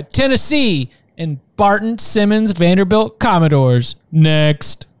Carolina, Tennessee, and Barton Simmons Vanderbilt Commodores.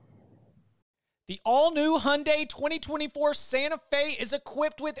 Next. The all-new Hyundai 2024 Santa Fe is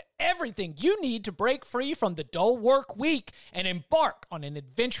equipped with everything you need to break free from the dull work week and embark on an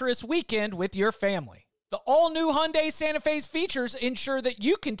adventurous weekend with your family. The all-new Hyundai Santa Fe's features ensure that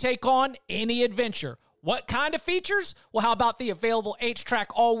you can take on any adventure. What kind of features? Well, how about the available H-Track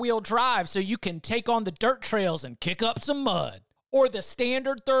all-wheel drive so you can take on the dirt trails and kick up some mud? Or the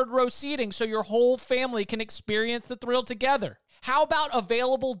standard third-row seating so your whole family can experience the thrill together? How about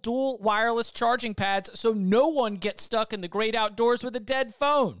available dual wireless charging pads so no one gets stuck in the great outdoors with a dead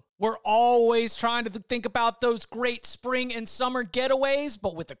phone? We're always trying to think about those great spring and summer getaways,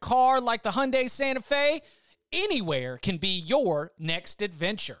 but with a car like the Hyundai Santa Fe, anywhere can be your next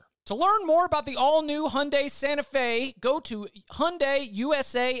adventure. To learn more about the all-new Hyundai Santa Fe, go to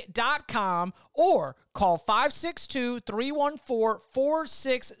HyundaiUSA.com or call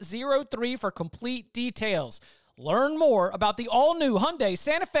 562-314-4603 for complete details. Learn more about the all-new Hyundai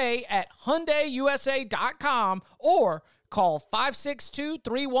Santa Fe at HyundaiUSA.com or call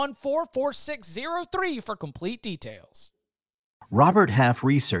 562-314-4603 for complete details. Robert Half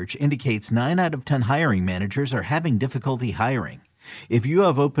research indicates 9 out of 10 hiring managers are having difficulty hiring. If you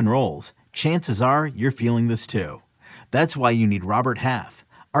have open roles, chances are you're feeling this too. That's why you need Robert Half.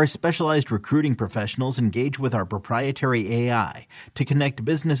 Our specialized recruiting professionals engage with our proprietary AI to connect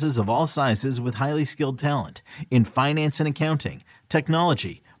businesses of all sizes with highly skilled talent in finance and accounting,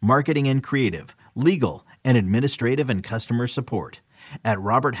 technology, marketing and creative, legal, and administrative and customer support. At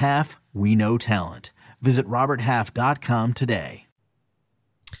Robert Half, we know talent. Visit roberthalf.com today.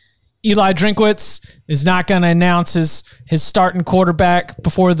 Eli Drinkwitz is not going to announce his starting quarterback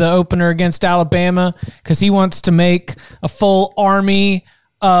before the opener against Alabama because he wants to make a full army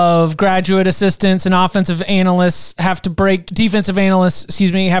of graduate assistants and defensive analysts have to break down,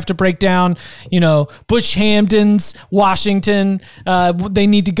 Bush Hamden's Washington. They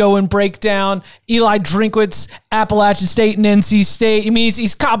need to go and break down Eli Drinkwitz, Appalachian State and NC State. I mean,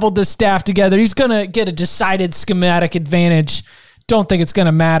 he's cobbled the staff together. He's going to get a decided schematic advantage. Don't think it's going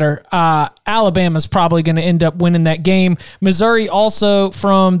to matter. Alabama's probably going to end up winning that game. Missouri also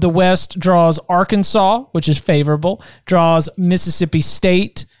from the West draws Arkansas, which is favorable, draws Mississippi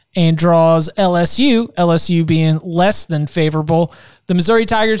State, and draws LSU, LSU being less than favorable. The Missouri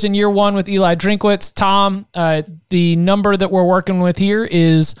Tigers in year one with Eli Drinkwitz. Tom, the number that we're working with here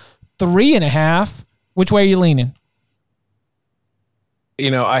is 3.5. Which way are you leaning?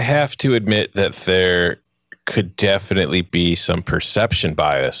 I have to admit that there could definitely be some perception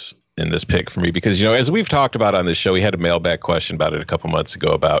bias in this pick for me because, as we've talked about on this show, we had a mailbag question about it a couple months ago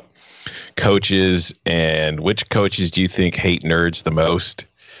about coaches and which coaches do you think hate nerds the most?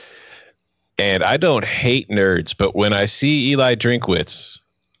 And I don't hate nerds, but when I see Eli Drinkwitz,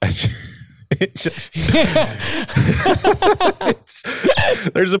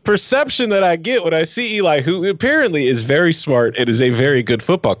 there's a perception that I get when I see Eli, who apparently is very smart and is a very good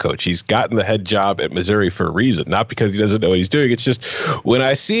football coach. He's gotten the head job at Missouri for a reason, not because he doesn't know what he's doing. It's just when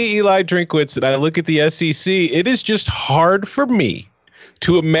I see Eli Drinkwitz and I look at the SEC, it is just hard for me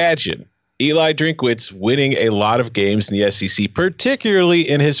to imagine Eli Drinkwitz winning a lot of games in the SEC, particularly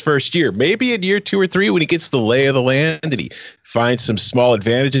in his first year. Maybe in year 2 or 3 when he gets the lay of the land and he finds some small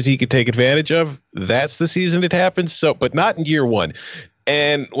advantages he could take advantage of. That's the season it happens. But not in year 1.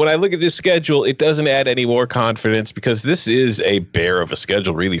 And when I look at this schedule, it doesn't add any more confidence because this is a bear of a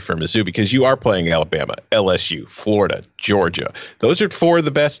schedule really for Mizzou because you are playing Alabama, LSU, Florida, Georgia. Those are 4 of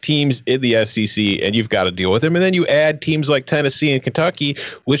the best teams in the SEC, and you've got to deal with them. And then you add teams like Tennessee and Kentucky,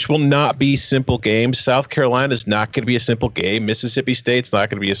 which will not be simple games. South Carolina is not going to be a simple game. Mississippi State's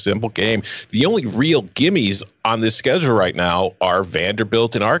not going to be a simple game. The only real gimmies on this schedule right now are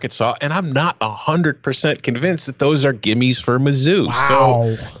Vanderbilt and Arkansas, and I'm not 100% convinced that those are gimmies for Mizzou. Wow.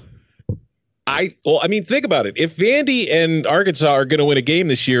 So Think about it. If Vandy and Arkansas are going to win a game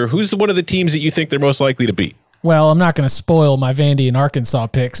this year, who's one of the teams that you think they're most likely to beat? Well, I'm not going to spoil my Vandy and Arkansas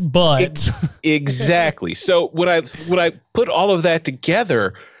picks, but exactly. So when I put all of that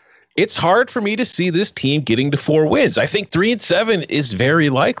together, it's hard for me to see this team getting to 4 wins. I think 3-7 is very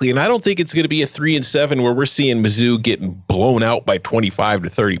likely, and I don't think it's going to be a 3-7 where we're seeing Mizzou getting blown out by 25 to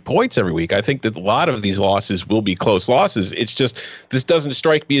 30 points every week. I think that a lot of these losses will be close losses. It's just this doesn't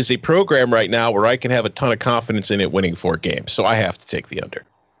strike me as a program right now where I can have a ton of confidence in it winning 4 games. So I have to take the under.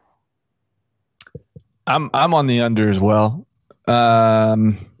 I'm on the under as well. I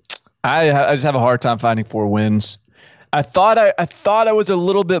just have a hard time finding 4 wins. I thought I was a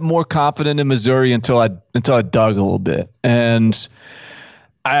little bit more confident in Missouri until I dug a little bit, and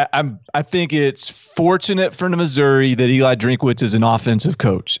I think it's fortunate for Missouri that Eli Drinkwitz is an offensive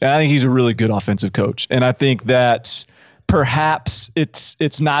coach. And I think he's a really good offensive coach, and I think that perhaps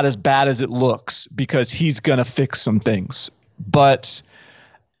it's not as bad as it looks because he's gonna fix some things, but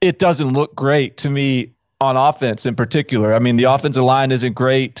it doesn't look great to me on offense in particular. I mean, the offensive line isn't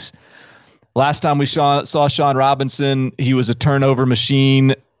great. Last time we saw Sean Robinson, he was a turnover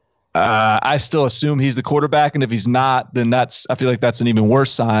machine. I still assume he's the quarterback, and if he's not, then I feel like that's an even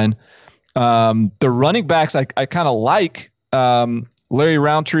worse sign. The running backs I kind of like. Larry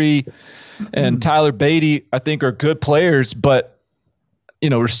Roundtree and Tyler Beatty, I think, are good players, but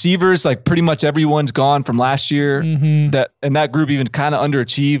receivers, like pretty much everyone's gone from last year. Mm-hmm. That group even kind of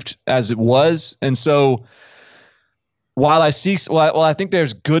underachieved as it was, and so. While I think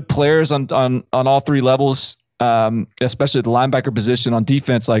there's good players on all 3 levels, especially at the linebacker position on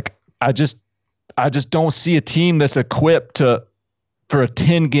defense. Like I just don't see a team that's equipped for a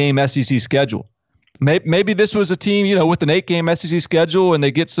 10-game SEC schedule. Maybe this was a team, with an 8-game SEC schedule, and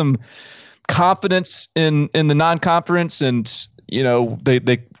they get some confidence in the non-conference, and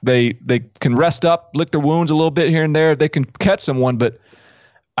they can rest up, lick their wounds a little bit here and there. They can catch someone, but.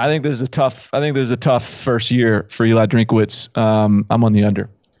 I think this is a tough first year for Eli Drinkwitz. I'm on the under.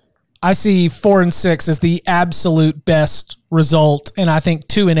 I see 4-6 as the absolute best result, and I think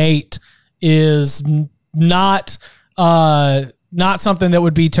 2-8 is not something that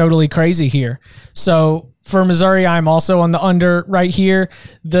would be totally crazy here. So for Missouri, I'm also on the under right here.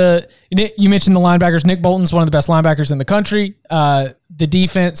 You mentioned the linebackers. Nick Bolton's one of the best linebackers in the country. The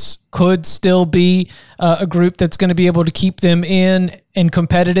defense could still be a group that's going to be able to keep them in and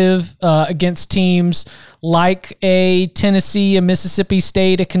competitive against teams like a Tennessee, a Mississippi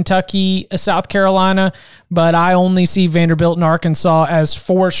State, a Kentucky, a South Carolina. But I only see Vanderbilt and Arkansas as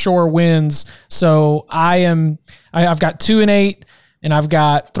 4 sure wins. So I've got 2-8. And I've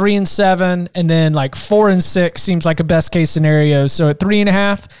got 3-7, and then like 4-6 seems like a best case scenario. So at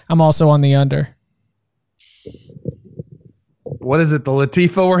 3.5, I'm also on the under. What is it? The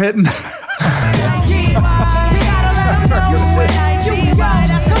Latifah we're hitting?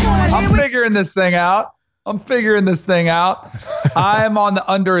 I'm figuring this thing out. I'm on the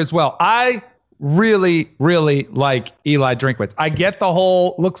under as well. I really, really like Eli Drinkwitz. I get the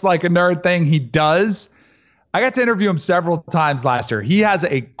whole looks like a nerd thing. He does. I got to interview him several times last year. He has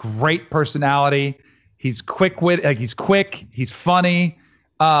a great personality. He's quick-witted. He's quick. He's funny.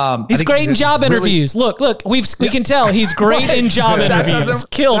 He's great in job interviews. Look, we can tell he's great in job interviews.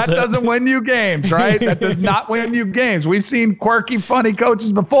 Kills it. That doesn't win you games, right? That does not win you games. We've seen quirky, funny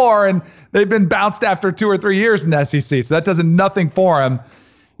coaches before, and they've been bounced after 2 or 3 years in the SEC. So that does nothing for him.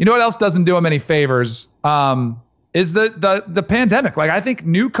 You know what else doesn't do him any favors? Is the pandemic. Like, I think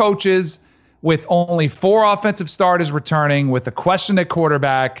new coaches with only 4 offensive starters returning, with a question at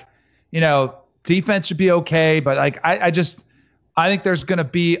quarterback, defense should be okay. But like, I think there's going to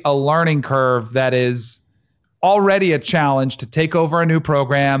be a learning curve that is already a challenge to take over a new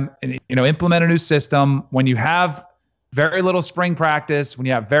program and, implement a new system. When you have very little spring practice, when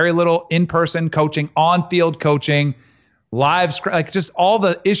you have very little in-person coaching, on-field coaching, like just all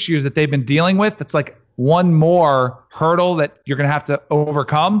the issues that they've been dealing with, it's like one more hurdle that you're going to have to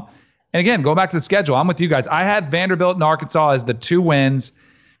overcome. And again, go back to the schedule. I'm with you guys. I had Vanderbilt and Arkansas as the 2 wins,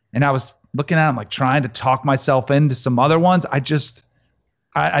 and I was looking at them like trying to talk myself into some other ones. I think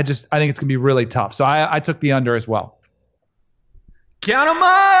it's going to be really tough. So I took the under as well. Count them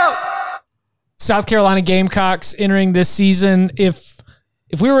out. South Carolina Gamecocks entering this season. If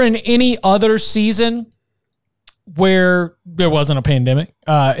we were in any other season where there wasn't a pandemic,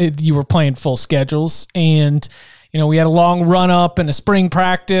 you were playing full schedules, and we had a long run up and a spring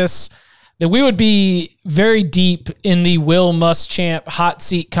practice, that we would be very deep in the Will Muschamp hot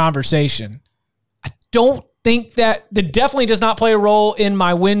seat conversation. I don't think that definitely does not play a role in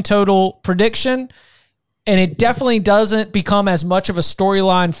my win total prediction, and it definitely doesn't become as much of a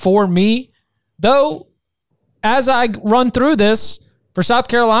storyline for me Though, as I run through this, for South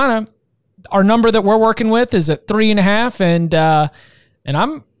Carolina, our number that we're working with is at 3.5,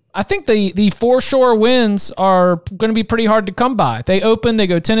 and I think the foreshore wins are going to be pretty hard to come by. They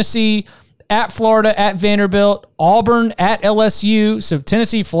go Tennessee, at Florida, at Vanderbilt, Auburn, at LSU. So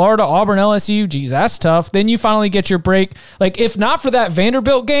Tennessee, Florida, Auburn, LSU. Geez, that's tough. Then you finally get your break. Like, if not for that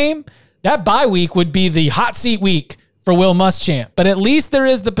Vanderbilt game, that bye week would be the hot seat week for Will Muschamp. But at least there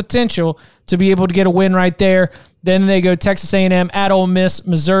is the potential to be able to get a win right there. Then they go Texas A&M, at Ole Miss,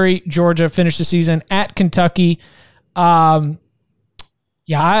 Missouri, Georgia, finish the season, at Kentucky. I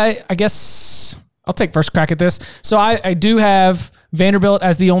guess I'll take first crack at this. So I do have Vanderbilt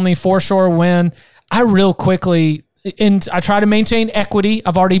as the only foreshore win. I real quickly, and I try to maintain equity.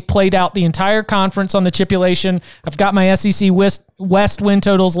 I've already played out the entire conference on the chipulation. I've got my SEC West win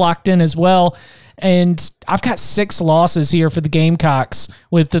totals locked in as well. And I've got 6 losses here for the Gamecocks,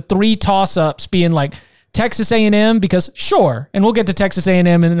 with the 3 toss-ups being like Texas A&M, because sure, and we'll get to Texas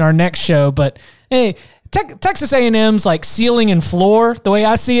A&M in our next show, but hey, Texas A&M's like ceiling and floor, the way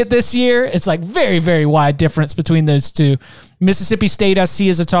I see it this year. It's like very, very wide difference between those two. Mississippi State I see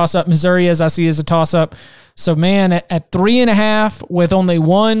as a toss-up. Missouri as I see as a toss-up. So, man, at 3.5 with only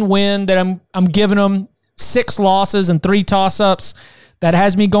 1 win that I'm giving them, 6 losses and 3 toss-ups, that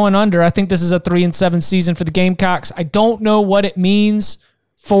has me going under. I think this is a 3-7 season for the Gamecocks. I don't know what it means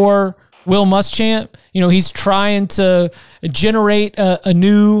for Will Muschamp. You know, he's trying to generate a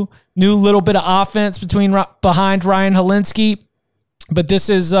new little bit of offense behind Ryan Helinski, but this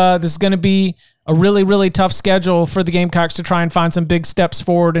is going to be a really, really tough schedule for the Gamecocks to try and find some big steps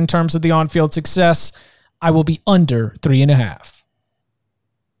forward in terms of the on-field success. I will be under 3.5.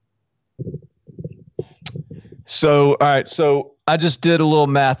 So, all right. So I just did a little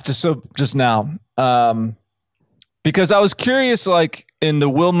math just now, because I was curious, like in the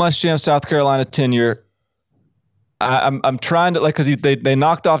Will Muschamp South Carolina tenure, I'm trying to, like, because they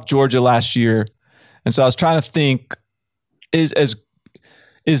knocked off Georgia last year, and so I was trying to think, is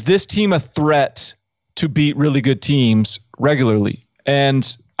this team a threat to beat really good teams regularly?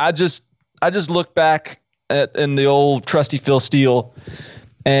 And I just looked back in the old trusty Phil Steele,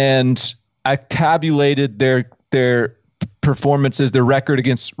 and I tabulated their performances, their record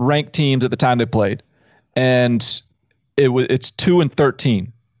against ranked teams at the time they played, and it's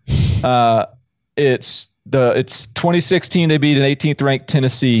 2-13. It's 2016 they beat an 18th ranked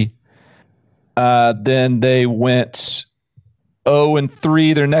Tennessee. Then they went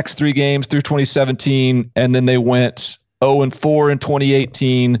 0-3 their next 3 games through 2017, and then they went 0-4 in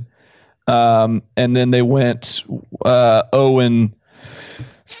 2018, and then they went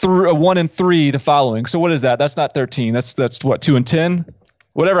 1-3 the following. So what is that? That's not 13. That's what, 2-10,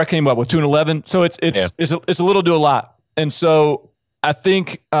 whatever I came up with, 2-11. So it's a little to a lot, and so I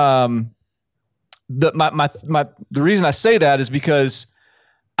think the reason I say that is because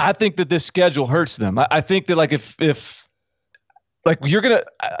I think that this schedule hurts them. I think that, like, if like you're gonna,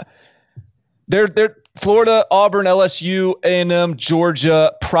 they're Florida, Auburn, LSU, A&M,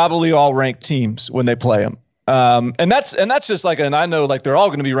 Georgia, probably all ranked teams when they play them. And that's just like, and I know like they're all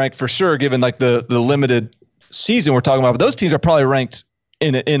going to be ranked for sure, given like the limited season we're talking about. But those teams are probably ranked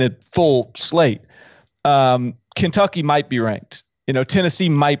in a full slate. Kentucky might be ranked. You know, Tennessee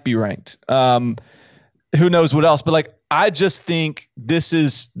might be ranked. Who knows what else? But like, I just think this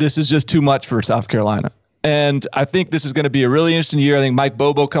is just too much for South Carolina. And I think this is going to be a really interesting year. I think Mike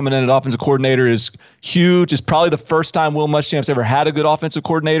Bobo coming in as offensive coordinator is huge. It's probably the first time Will Muschamp's ever had a good offensive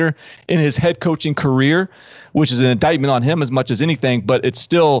coordinator in his head coaching career, which is an indictment on him as much as anything. But it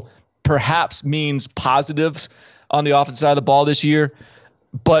still perhaps means positives on the offensive side of the ball this year.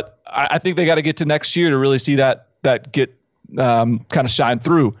 But I think they got to get to next year to really see that get kind of shine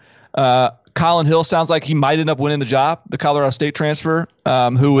through. Colin Hill sounds like he might end up winning the job, the Colorado State transfer,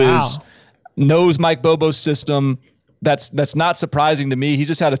 who knows Mike Bobo's system. That's not surprising to me. He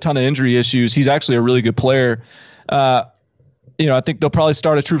just had a ton of injury issues. He's actually a really good player. I think they'll probably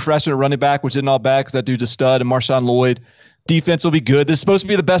start a true freshman at running back, which isn't all bad because that dude's a stud, and Marshawn Lloyd. Defense will be good. This is supposed to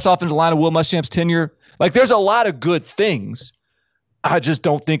be the best offensive line of Will Muschamp's tenure. Like, there's a lot of good things. I just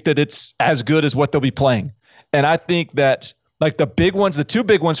don't think that it's as good as what they'll be playing. And I think that, like, the two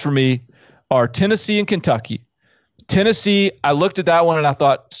big ones for me are Tennessee and Kentucky. Tennessee, I looked at that one and I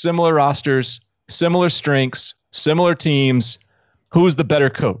thought similar rosters, similar strengths, similar teams. Who's the better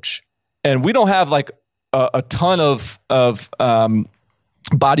coach? And we don't have like a ton of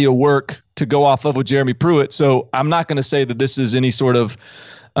body of work to go off of with Jeremy Pruitt. So I'm not going to say that this is any sort of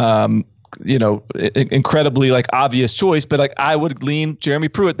incredibly like obvious choice, but like I would lean Jeremy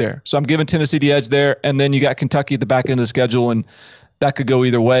Pruitt there. So I'm giving Tennessee the edge there. And then you got Kentucky at the back end of the schedule, and that could go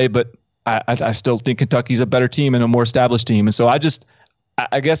either way. But I still think Kentucky's a better team and a more established team. And so I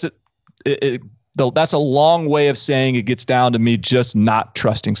guess that's a long way of saying it gets down to me just not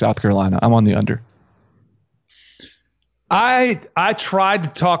trusting South Carolina. I'm on the under. I tried to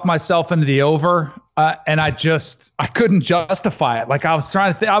talk myself into the over, and I couldn't justify it. Like I was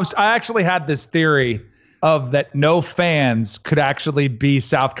trying to think. I actually had this theory of that no fans could actually be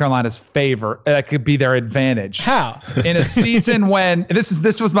South Carolina's favor. That could be their advantage. How? In a season when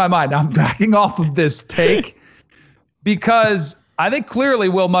this was my mind. I'm backing off of this take because I think clearly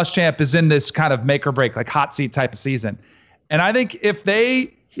Will Muschamp is in this kind of make or break, like hot seat type of season. And I think if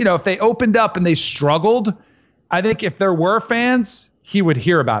they opened up and they struggled, I think if there were fans, he would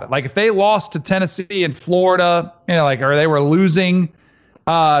hear about it. Like if they lost to Tennessee and Florida, or they were losing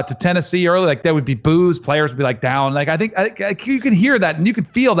to Tennessee early, like there would be boos, players would be like down. Like I think you can hear that and you can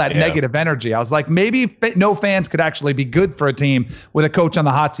feel that negative energy. I was like, maybe no fans could actually be good for a team with a coach on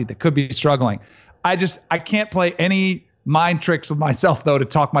the hot seat that could be struggling. I can't play any mind tricks with myself though to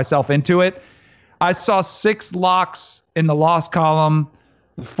talk myself into it. I saw 6 locks in the loss column,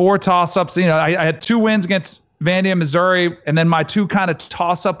 4 toss-ups. I had 2 wins against Vandy and Missouri, and then my 2 kind of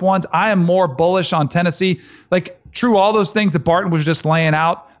toss-up ones. I am more bullish on Tennessee. Like, true, all those things that Barton was just laying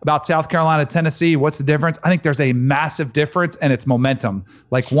out about South Carolina, Tennessee, what's the difference? I think there's a massive difference, and it's momentum.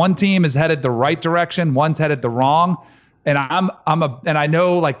 Like, one team is headed the right direction, one's headed the wrong. And and I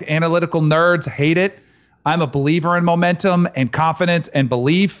know like the analytical nerds hate it. I'm a believer in momentum and confidence and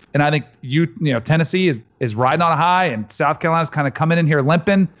belief. And I think Tennessee is riding on a high, and South Carolina's kind of coming in here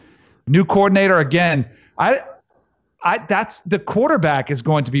limping. New coordinator again. That's the quarterback is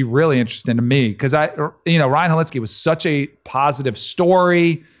going to be really interesting to me because Ryan Hilinski was such a positive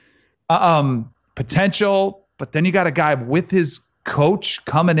story, potential, but then you got a guy with his coach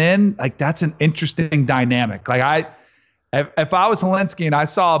coming in, like that's an interesting dynamic. Like if I was Hilinski and I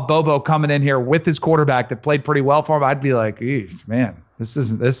saw Bobo coming in here with his quarterback that played pretty well for him, I'd be like, man, is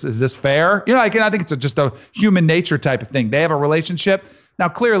this fair? I think it's just a human nature type of thing. They have a relationship. Now,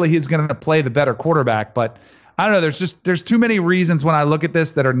 clearly he's going to play the better quarterback, but I don't know. There's too many reasons when I look at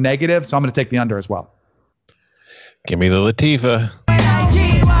this that are negative, so I'm going to take the under as well. Give me the Latifah.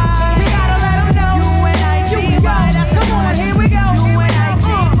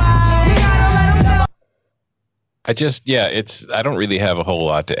 I don't really have a whole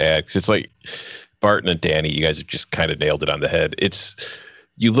lot to add because it's like Barton and Danny, you guys have just kind of nailed it on the head.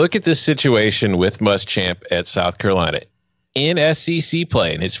 You look at this situation with Muschamp at South Carolina in SEC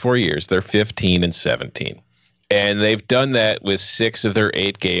play in his 4 years, they're 15-17. And they've done that with 6 of their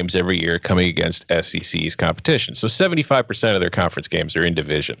 8 games every year coming against SEC's competition. So 75% of their conference games are in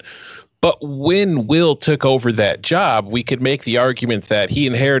division. But when Will took over that job, we could make the argument that he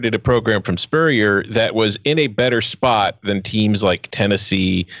inherited a program from Spurrier that was in a better spot than teams like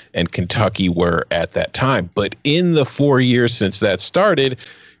Tennessee and Kentucky were at that time. But in the 4 years since that started,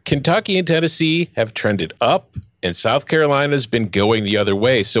 Kentucky and Tennessee have trended up, and South Carolina's been going the other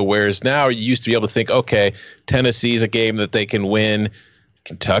way. So whereas now you used to be able to think, okay, Tennessee's a game that they can win,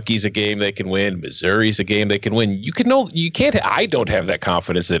 Kentucky's a game they can win, Missouri's a game they can win. I don't have that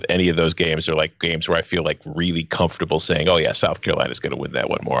confidence that any of those games are like games where I feel like really comfortable saying, oh yeah, South Carolina's going to win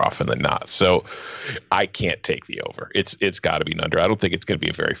that one more often than not. So I can't take the over. It's got to be an under. I don't think it's going to be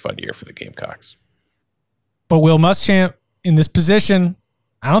a very fun year for the Gamecocks. But Will Muschamp in this position,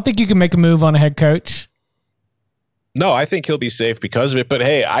 I don't think you can make a move on a head coach. No, I think he'll be safe because of it. But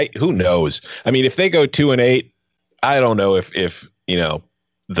hey, who knows? I mean, if they go 2-8, I don't know if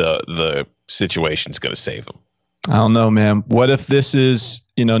the situation's going to save them. I don't know, man. What if this is,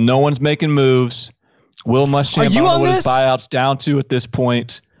 no one's making moves? Will Muschamp, I don't know what his buyout's down to at this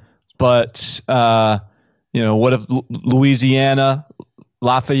point. But, what if Louisiana,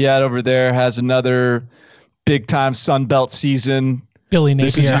 Lafayette over there has another big-time Sun Belt season? Billy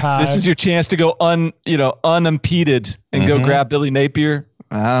Napier. This is your chance to go unimpeded and go grab Billy Napier.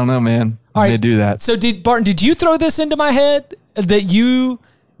 I don't know, man. They do that. So Barton, did you throw this into my head that you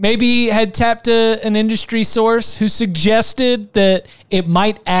maybe had tapped an industry source who suggested that it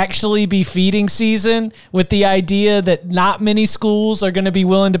might actually be feeding season with the idea that not many schools are going to be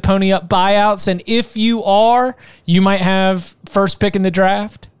willing to pony up buyouts, and if you are, you might have first pick in the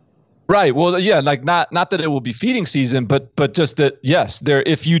draft? Right. Well, yeah, like not that it will be feeding season, but just that, yes,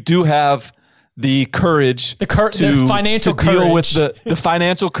 if you do have the courage the financial to deal courage. with the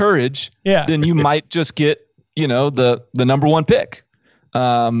financial courage, yeah, then you might just get, the number 1 pick.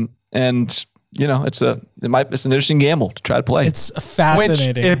 And it's an interesting gamble to try to play. It's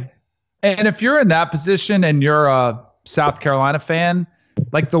fascinating. If you're in that position and you're a South Carolina fan,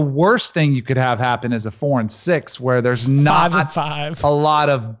 Like the worst thing you could have happen is a 4-6 where there's not 5-5. a lot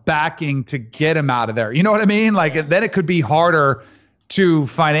of backing to get him out of there. You know what I mean? Like then it could be harder to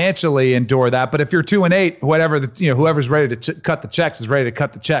financially endure that. But if you're 2-8, whoever's ready to cut the checks is ready to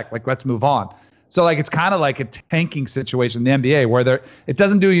cut the check. Like let's move on. So like it's kind of like a tanking situation in the NBA where it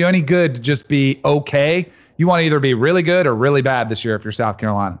doesn't do you any good to just be okay. You want to either be really good or really bad this year if you're South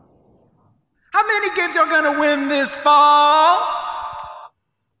Carolina. How many games y'all gonna win this fall?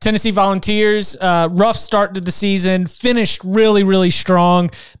 Tennessee Volunteers, rough start to the season, finished really, really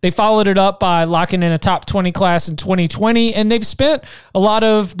strong. They followed it up by locking in a top 20 class in 2020, and they've spent a lot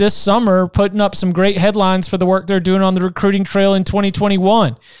of this summer putting up some great headlines for the work they're doing on the recruiting trail in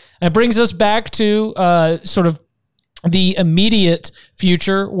 2021. And it brings us back to sort of the immediate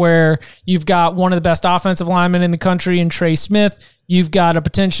future where you've got one of the best offensive linemen in the country in Trey Smith. You've got a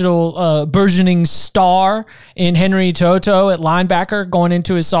potential burgeoning star in Henry Toto at linebacker going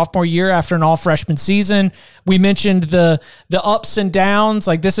into his sophomore year after an all-freshman season. We mentioned the ups and downs.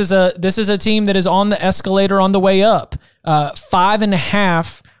 Like this is a team that is on the escalator on the way up.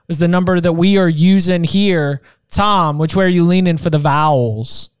 5.5 is the number that we are using here. Tom, which way are you leaning for the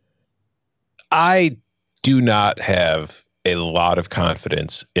Vowels? I do not have a lot of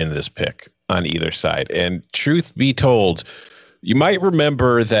confidence in this pick on either side. And truth be told, you might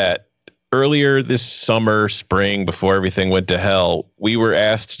remember that earlier this spring, before everything went to hell, we were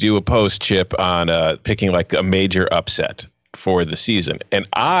asked to do a post, Chip, on picking like a major upset for the season. And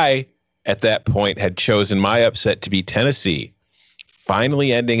I, at that point, had chosen my upset to be Tennessee,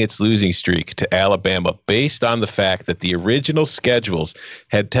 finally ending its losing streak to Alabama based on the fact that the original schedules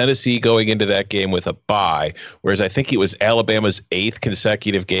had Tennessee going into that game with a bye, whereas I think it was Alabama's 8th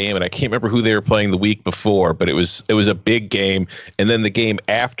consecutive game, and I can't remember who they were playing the week before, but it was a big game, and then the game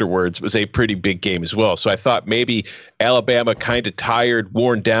afterwards was a pretty big game as well. So I thought maybe Alabama kind of tired,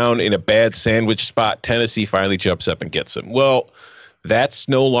 worn down in a bad sandwich spot, Tennessee finally jumps up and gets them. Well, that's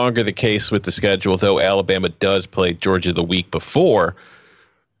no longer the case with the schedule, though Alabama does play Georgia the week before.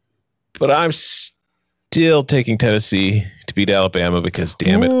 But I'm still taking Tennessee to beat Alabama because,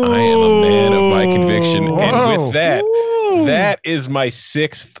 damn it, I am a man of my conviction. And with that, that is my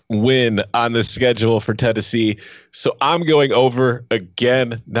 6th win on the schedule for Tennessee. So I'm going over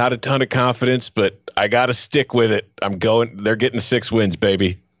again. Not a ton of confidence, but I got to stick with it. They're getting 6 wins,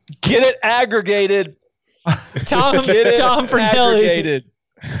 baby. Get it aggregated. Tom Fornelli.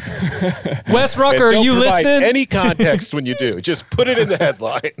 Wes Rucker, are you listening? Any context when you do. Just put it in the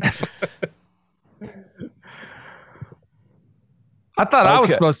headline. I thought I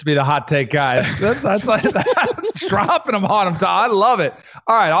was supposed to be the hot take guy. That's like that's dropping them on him. I love it.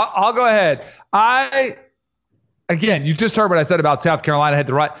 All right, I'll go ahead. Again, you just heard what I said about South Carolina had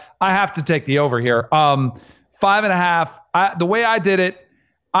the right. I have to take the over here. 5.5. The way I did it,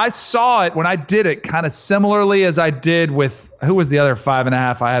 I saw it when I did it kind of similarly as I did with, who was the other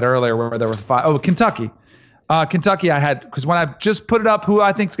 5.5 I had earlier where there were 5? Oh, Kentucky. Kentucky I had, because when I just put it up, who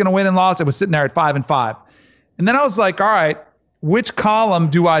I think is going to win and loss, it was sitting there at 5-5. And then I was like, all right, which column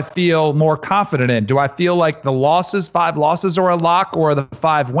do I feel more confident in? Do I feel like the 5 losses are a lock, or the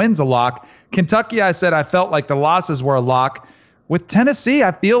 5 wins a lock? Kentucky, I said I felt like the losses were a lock. With Tennessee,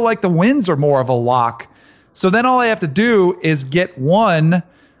 I feel like the wins are more of a lock. So then all I have to do is get one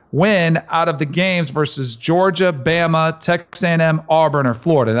win out of the games versus Georgia, Bama, Texas A&M, Auburn, or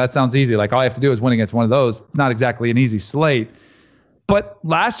Florida. That sounds easy. Like all I have to do is win against one of those. It's not exactly an easy slate. But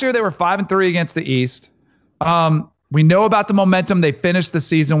last year they were 5-3 against the East. We know about the momentum they finished the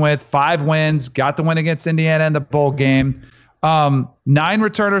season with. 5 wins, got the win against Indiana in the bowl game. 9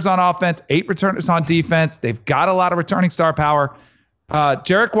 returners on offense, 8 returners on defense. They've got a lot of returning star power.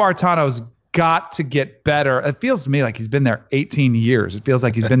 Jarek Guarantano's got to get better. It feels to me like he's been there 18 years. It feels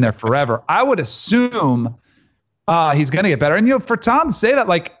like he's been there forever. I would assume he's going to get better. And, for Tom to say that,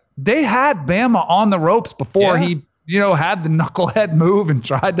 like, they had Bama on the ropes before he, had the knucklehead move and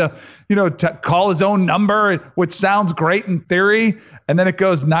tried to, call his own number, which sounds great in theory. And then it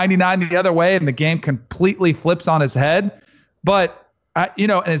goes 99 the other way and the game completely flips on his head. But,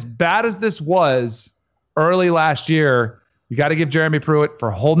 and as bad as this was early last year, you got to give Jeremy Pruitt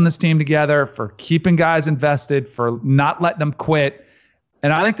for holding this team together, for keeping guys invested, for not letting them quit.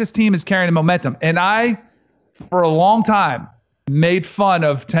 And I think this team is carrying the momentum. And I, for a long time, made fun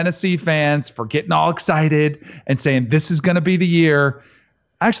of Tennessee fans for getting all excited and saying this is going to be the year.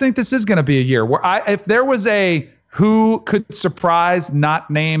 I actually think this is going to be a year where if there was a who could surprise not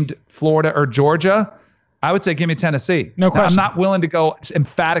named Florida or Georgia, I would say give me Tennessee. No question. Now, I'm not willing to go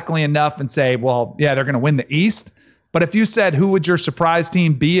emphatically enough and say, well, yeah, they're going to win the East. But if you said, who would your surprise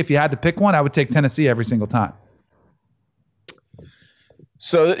team be if you had to pick one, I would take Tennessee every single time.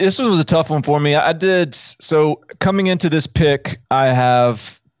 So this was a tough one for me. So coming into this pick, I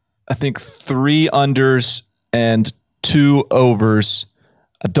have, I think, 3 unders and 2 overs.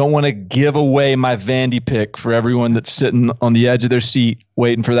 I don't want to give away my Vandy pick for everyone that's sitting on the edge of their seat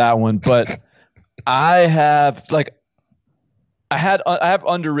waiting for that one. But I have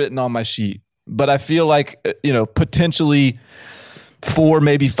underwritten on my sheet, but I feel like, potentially 4,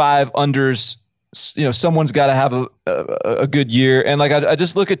 maybe 5 unders. Someone's got to have a good year. And I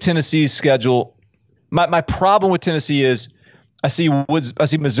just look at Tennessee's schedule. My problem with Tennessee is I see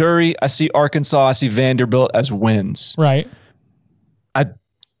Missouri, I see Arkansas, I see Vanderbilt as wins. Right. I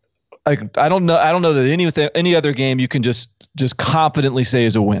don't know. I don't know that any other game you can just confidently say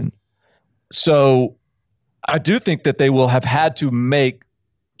is a win. So I do think that they will have had to make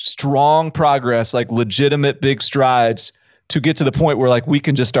strong progress, like legitimate big strides, to get to the point where we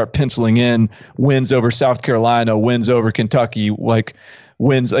can just start penciling in wins over South Carolina, wins over Kentucky,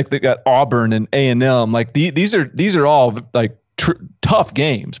 wins they got Auburn and A&M. These are all tough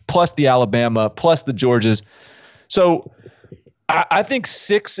games, plus the Alabama, plus the Georgias. So I think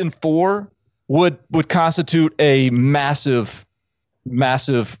 6-4 would constitute a massive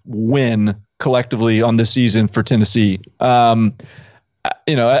win collectively on this season for Tennessee.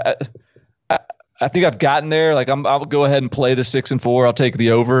 I think I've gotten there. I'll go ahead and play the 6-4. I'll take the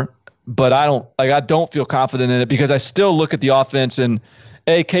over, but I don't feel confident in it because I still look at the offense and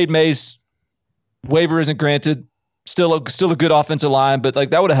Cade Mays waiver isn't granted. Still a good offensive line, but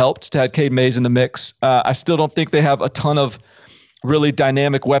that would have helped to have Cade Mays in the mix. I still don't think they have a ton of really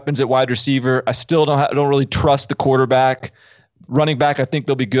dynamic weapons at wide receiver. I still don't really trust the quarterback. Running back, I think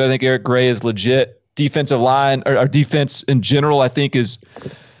they'll be good. I think Eric Gray is legit. Defensive line, or our defense in general, I think is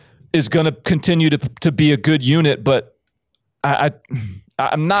going to continue to be a good unit, but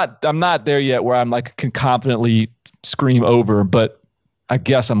I'm not there yet where I'm can confidently scream over, but I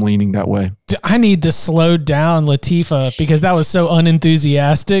guess I'm leaning that way. I need to slow down Latifah because that was so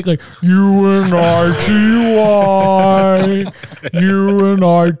unenthusiastic. UNRGY,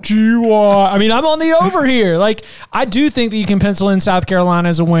 UNRGY. I mean, I'm on the over here. I do think that you can pencil in South Carolina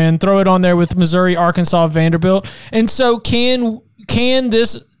as a win, throw it on there with Missouri, Arkansas, Vanderbilt. And so can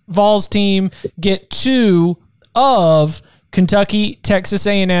this Vols team get 2 of Kentucky, Texas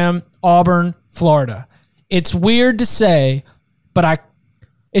A&M, Auburn, Florida? It's weird to say, but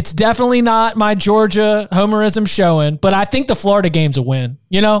it's definitely not my Georgia homerism showing, but I think the Florida game's a win.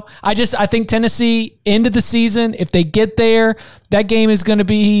 I think Tennessee end of the season, if they get there, that game is going to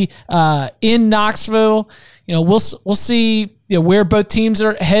be in Knoxville. We'll see where both teams'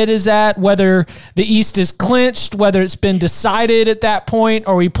 head is at, whether the East is clinched, whether it's been decided at that point.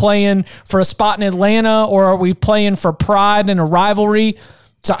 Are we playing for a spot in Atlanta, or are we playing for pride in a rivalry?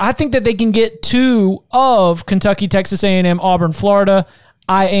 So I think that they can get 2 of Kentucky, Texas A&M, Auburn, Florida.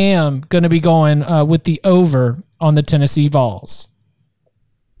 I am going to be going with the over on the Tennessee Vols.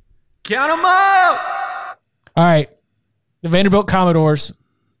 Count them up! All right. The Vanderbilt Commodores.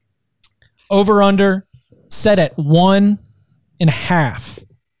 Over-under set at 1.5.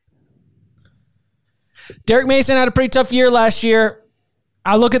 Derek Mason had a pretty tough year last year.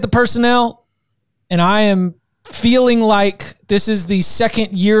 I look at the personnel, and I am feeling like this is the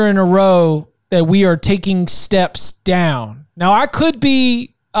second year in a row that we are taking steps down. Now, I could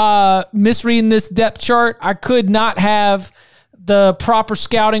be misreading this depth chart. I could not have the proper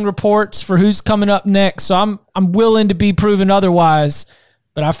scouting reports for who's coming up next, so I'm willing to be proven otherwise.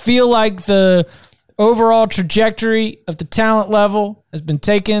 But I feel like the overall trajectory of the talent level has been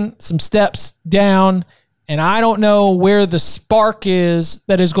taking some steps down, and I don't know where the spark is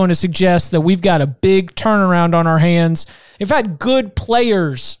that is going to suggest that we've got a big turnaround on our hands. We've had good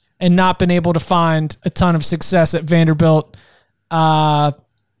players and not been able to find a ton of success at Vanderbilt. I'll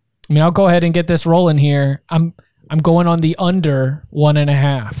go ahead and get this rolling here. I'm going on the under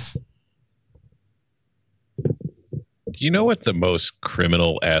 1.5. Do you know what the most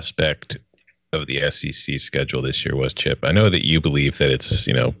criminal aspect of the SEC schedule this year was, Chip? I know that you believe that it's,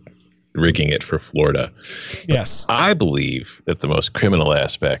 rigging it for Florida. Yes. I believe that the most criminal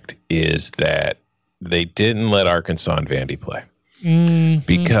aspect is that they didn't let Arkansas and Vandy play. Mm-hmm.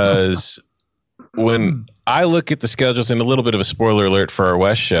 Because when I look at the schedules, and a little bit of a spoiler alert for our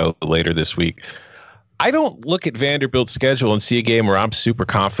West show later this week, I don't look at Vanderbilt's schedule and see a game where I'm super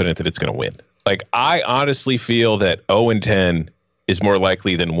confident that it's going to win. I honestly feel that 0-10 is more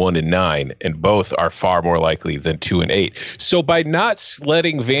likely than 1-9, and both are far more likely than 2-8. So by not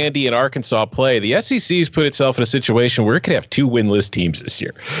letting Vandy and Arkansas play, the SEC has put itself in a situation where it could have 2 winless teams this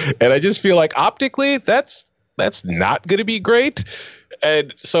year. And I just feel like optically that's not going to be great.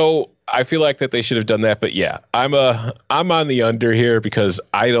 And so I feel like that they should have done that, but yeah, I'm on the under here because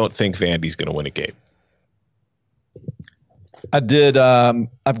I don't think Vandy's going to win a game. I did.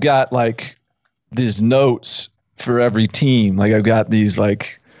 I've got like these notes for every team. Like I've got these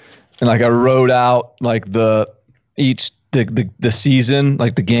like, and like I wrote out like the season,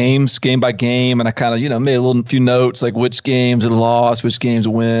 like the games, game by game, and I kind of made a few notes like which games are lost, which games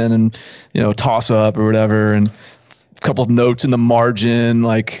win, and toss up or whatever, and a couple of notes in the margin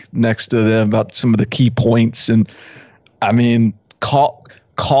like next to them about some of the key points. And I mean,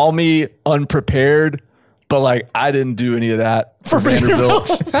 call me unprepared, but like I didn't do any of that for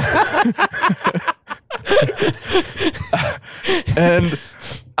Vanderbilt. And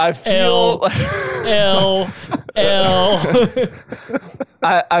I feel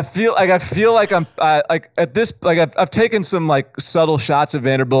I feel like I'm at this, like I've taken some like subtle shots of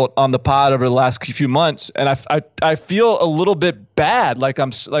Vanderbilt on the pod over the last few months, and I feel a little bit bad, like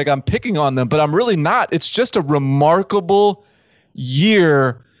I'm picking on them, but I'm really not. It's just a remarkable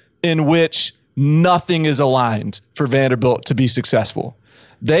year in which nothing is aligned for Vanderbilt to be successful.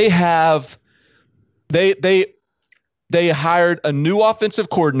 They hired a new offensive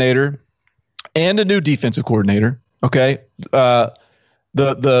coordinator and a new defensive coordinator. Okay.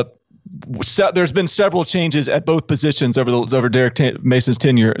 There's been several changes at both positions over Derek Mason's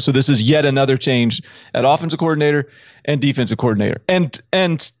tenure. So this is yet another change at offensive coordinator and defensive coordinator. And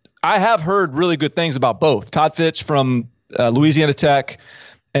I have heard really good things about both. Todd Fitch from Louisiana Tech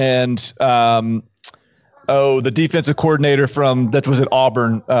and the defensive coordinator that was at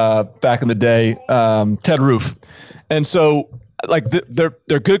Auburn back in the day, Ted Roof. And so like they're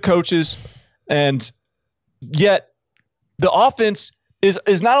good coaches, and yet the offense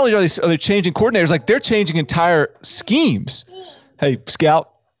is not only are they changing coordinators, like they're changing entire schemes. Hey,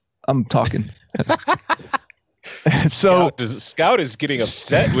 Scout, I'm talking. So Scout is getting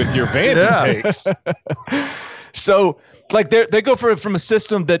upset with your Vandy takes. So like they go from a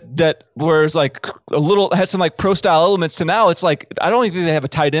system that was like a little had some like pro style elements to now it's like I don't even think they have a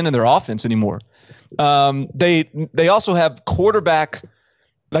tight end in their offense anymore. They also have quarterback.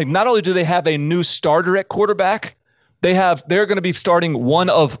 Like not only do they have a new starter at quarterback, they're going to be starting one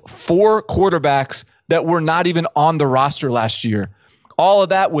of 4 quarterbacks that were not even on the roster last year. All of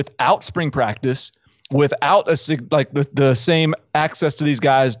that without spring practice, without the same access to these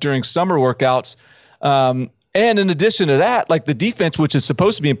guys during summer workouts. And in addition to that, like the defense, which is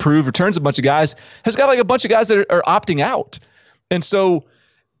supposed to be improved, returns a bunch of guys, has got like a bunch of guys that are opting out. And so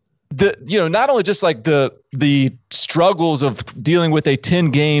not only just like the struggles of dealing with a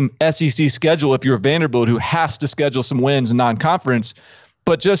 10-game SEC schedule if you're Vanderbilt who has to schedule some wins in non-conference,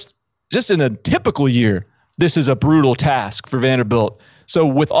 but just in a typical year, this is a brutal task for Vanderbilt. So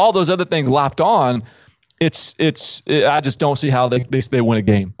with all those other things lopped on, I just don't see how they win a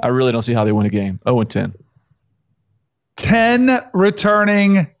game. I really don't see how they win a game. 0-10. 10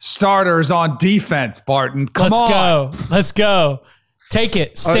 returning starters on defense, Barton. Let's go. Take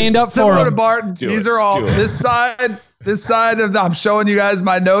it. Stand up for them. them. Barton. These are all this side of I'm showing you guys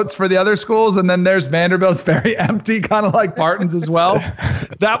my notes for the other schools, and then there's Vanderbilt's very empty, kind of like Barton's as well.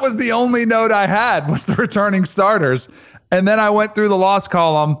 That was the only note I had was the returning starters. And then I went through the loss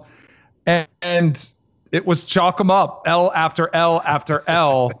column and it was chalk them up, L after L after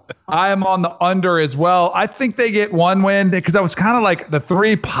L. I am on the under as well. I think they get one win because I was kind of like the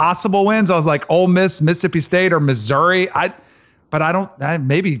 3 possible wins. I was like Ole Miss, Mississippi State, or Missouri. Maybe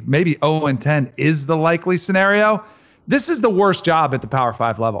 0-10 is the likely scenario. This is the worst job at the Power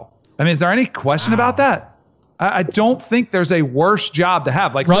 5 level. I mean, is there any question about that? I don't think there's a worse job to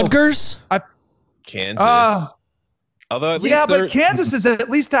have. Like Rutgers? Kansas. Although but Kansas has at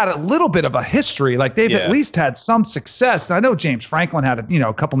least had a little bit of a history. Like they've at least had some success. I know James Franklin had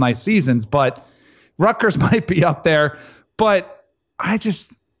a couple nice seasons, but Rutgers might be up there. But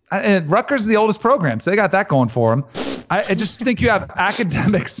and Rutgers is the oldest program, so they got that going for them. I just think you have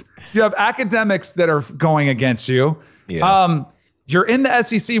academics. You have academics that are going against you. Yeah. You're in the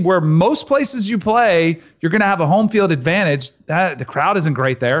SEC where most places you play, you're going to have a home field advantage. The crowd isn't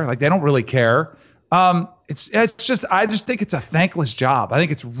great there. Like they don't really care. I just think it's a thankless job. I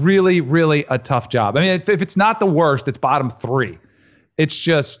think it's really, really a tough job. I mean, if it's not the worst, it's bottom 3. It's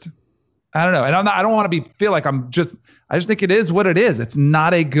just, I don't know. And I don't want to feel like I just think it is what it is. It's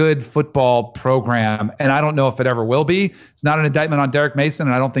not a good football program. And I don't know if it ever will be. It's not an indictment on Derek Mason.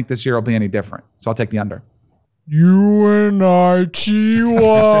 And I don't think this year will be any different. So I'll take the under. UNITY.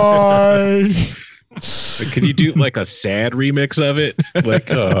 Could you do like a sad remix of it? Like,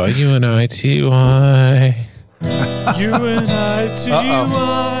 UNITY. UNITY.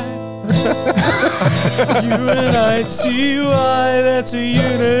 UNITY, that's a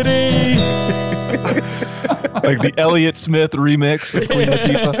unity. Like the Elliott Smith remix of Queen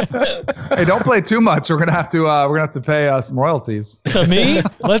Latifah. Hey, don't play too much. We're gonna have to pay some royalties. To me?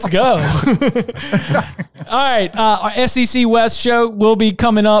 Let's go. All right. Our SEC West show will be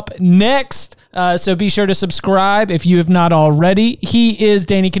coming up next. So be sure to subscribe if you have not already. He is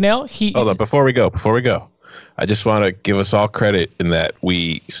Danny Cannell. Hold on, before we go, I just want to give us all credit in that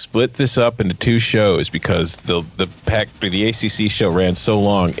we split this up into 2 shows because the ACC show ran so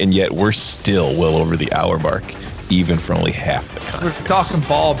long, and yet we're still well over the hour mark, even for only half the time. We're talking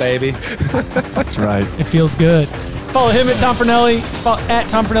ball, baby. That's right. It feels good. Follow him at Tom Fornelli, at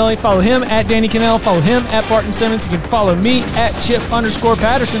Tom Fornelli. Follow him at Danny Cannell. Follow him at Barton Simmons. You can follow me at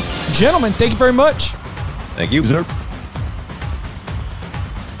Chip_Patterson. Gentlemen, thank you very much. Thank you, sir.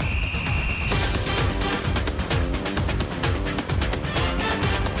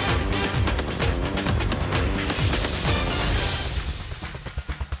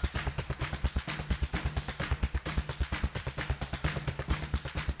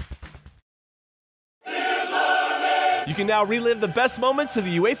 You can now relive the best moments of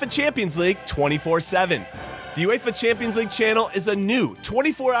the UEFA Champions League 24/7. The UEFA Champions League channel is a new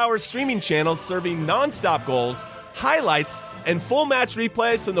 24-hour streaming channel serving non-stop goals, highlights, and full match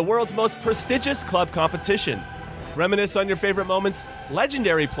replays from the world's most prestigious club competition. Reminisce on your favorite moments,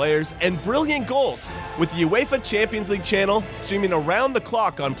 legendary players, and brilliant goals with the UEFA Champions League channel streaming around the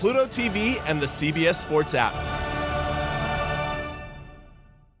clock on Pluto TV and the CBS Sports app.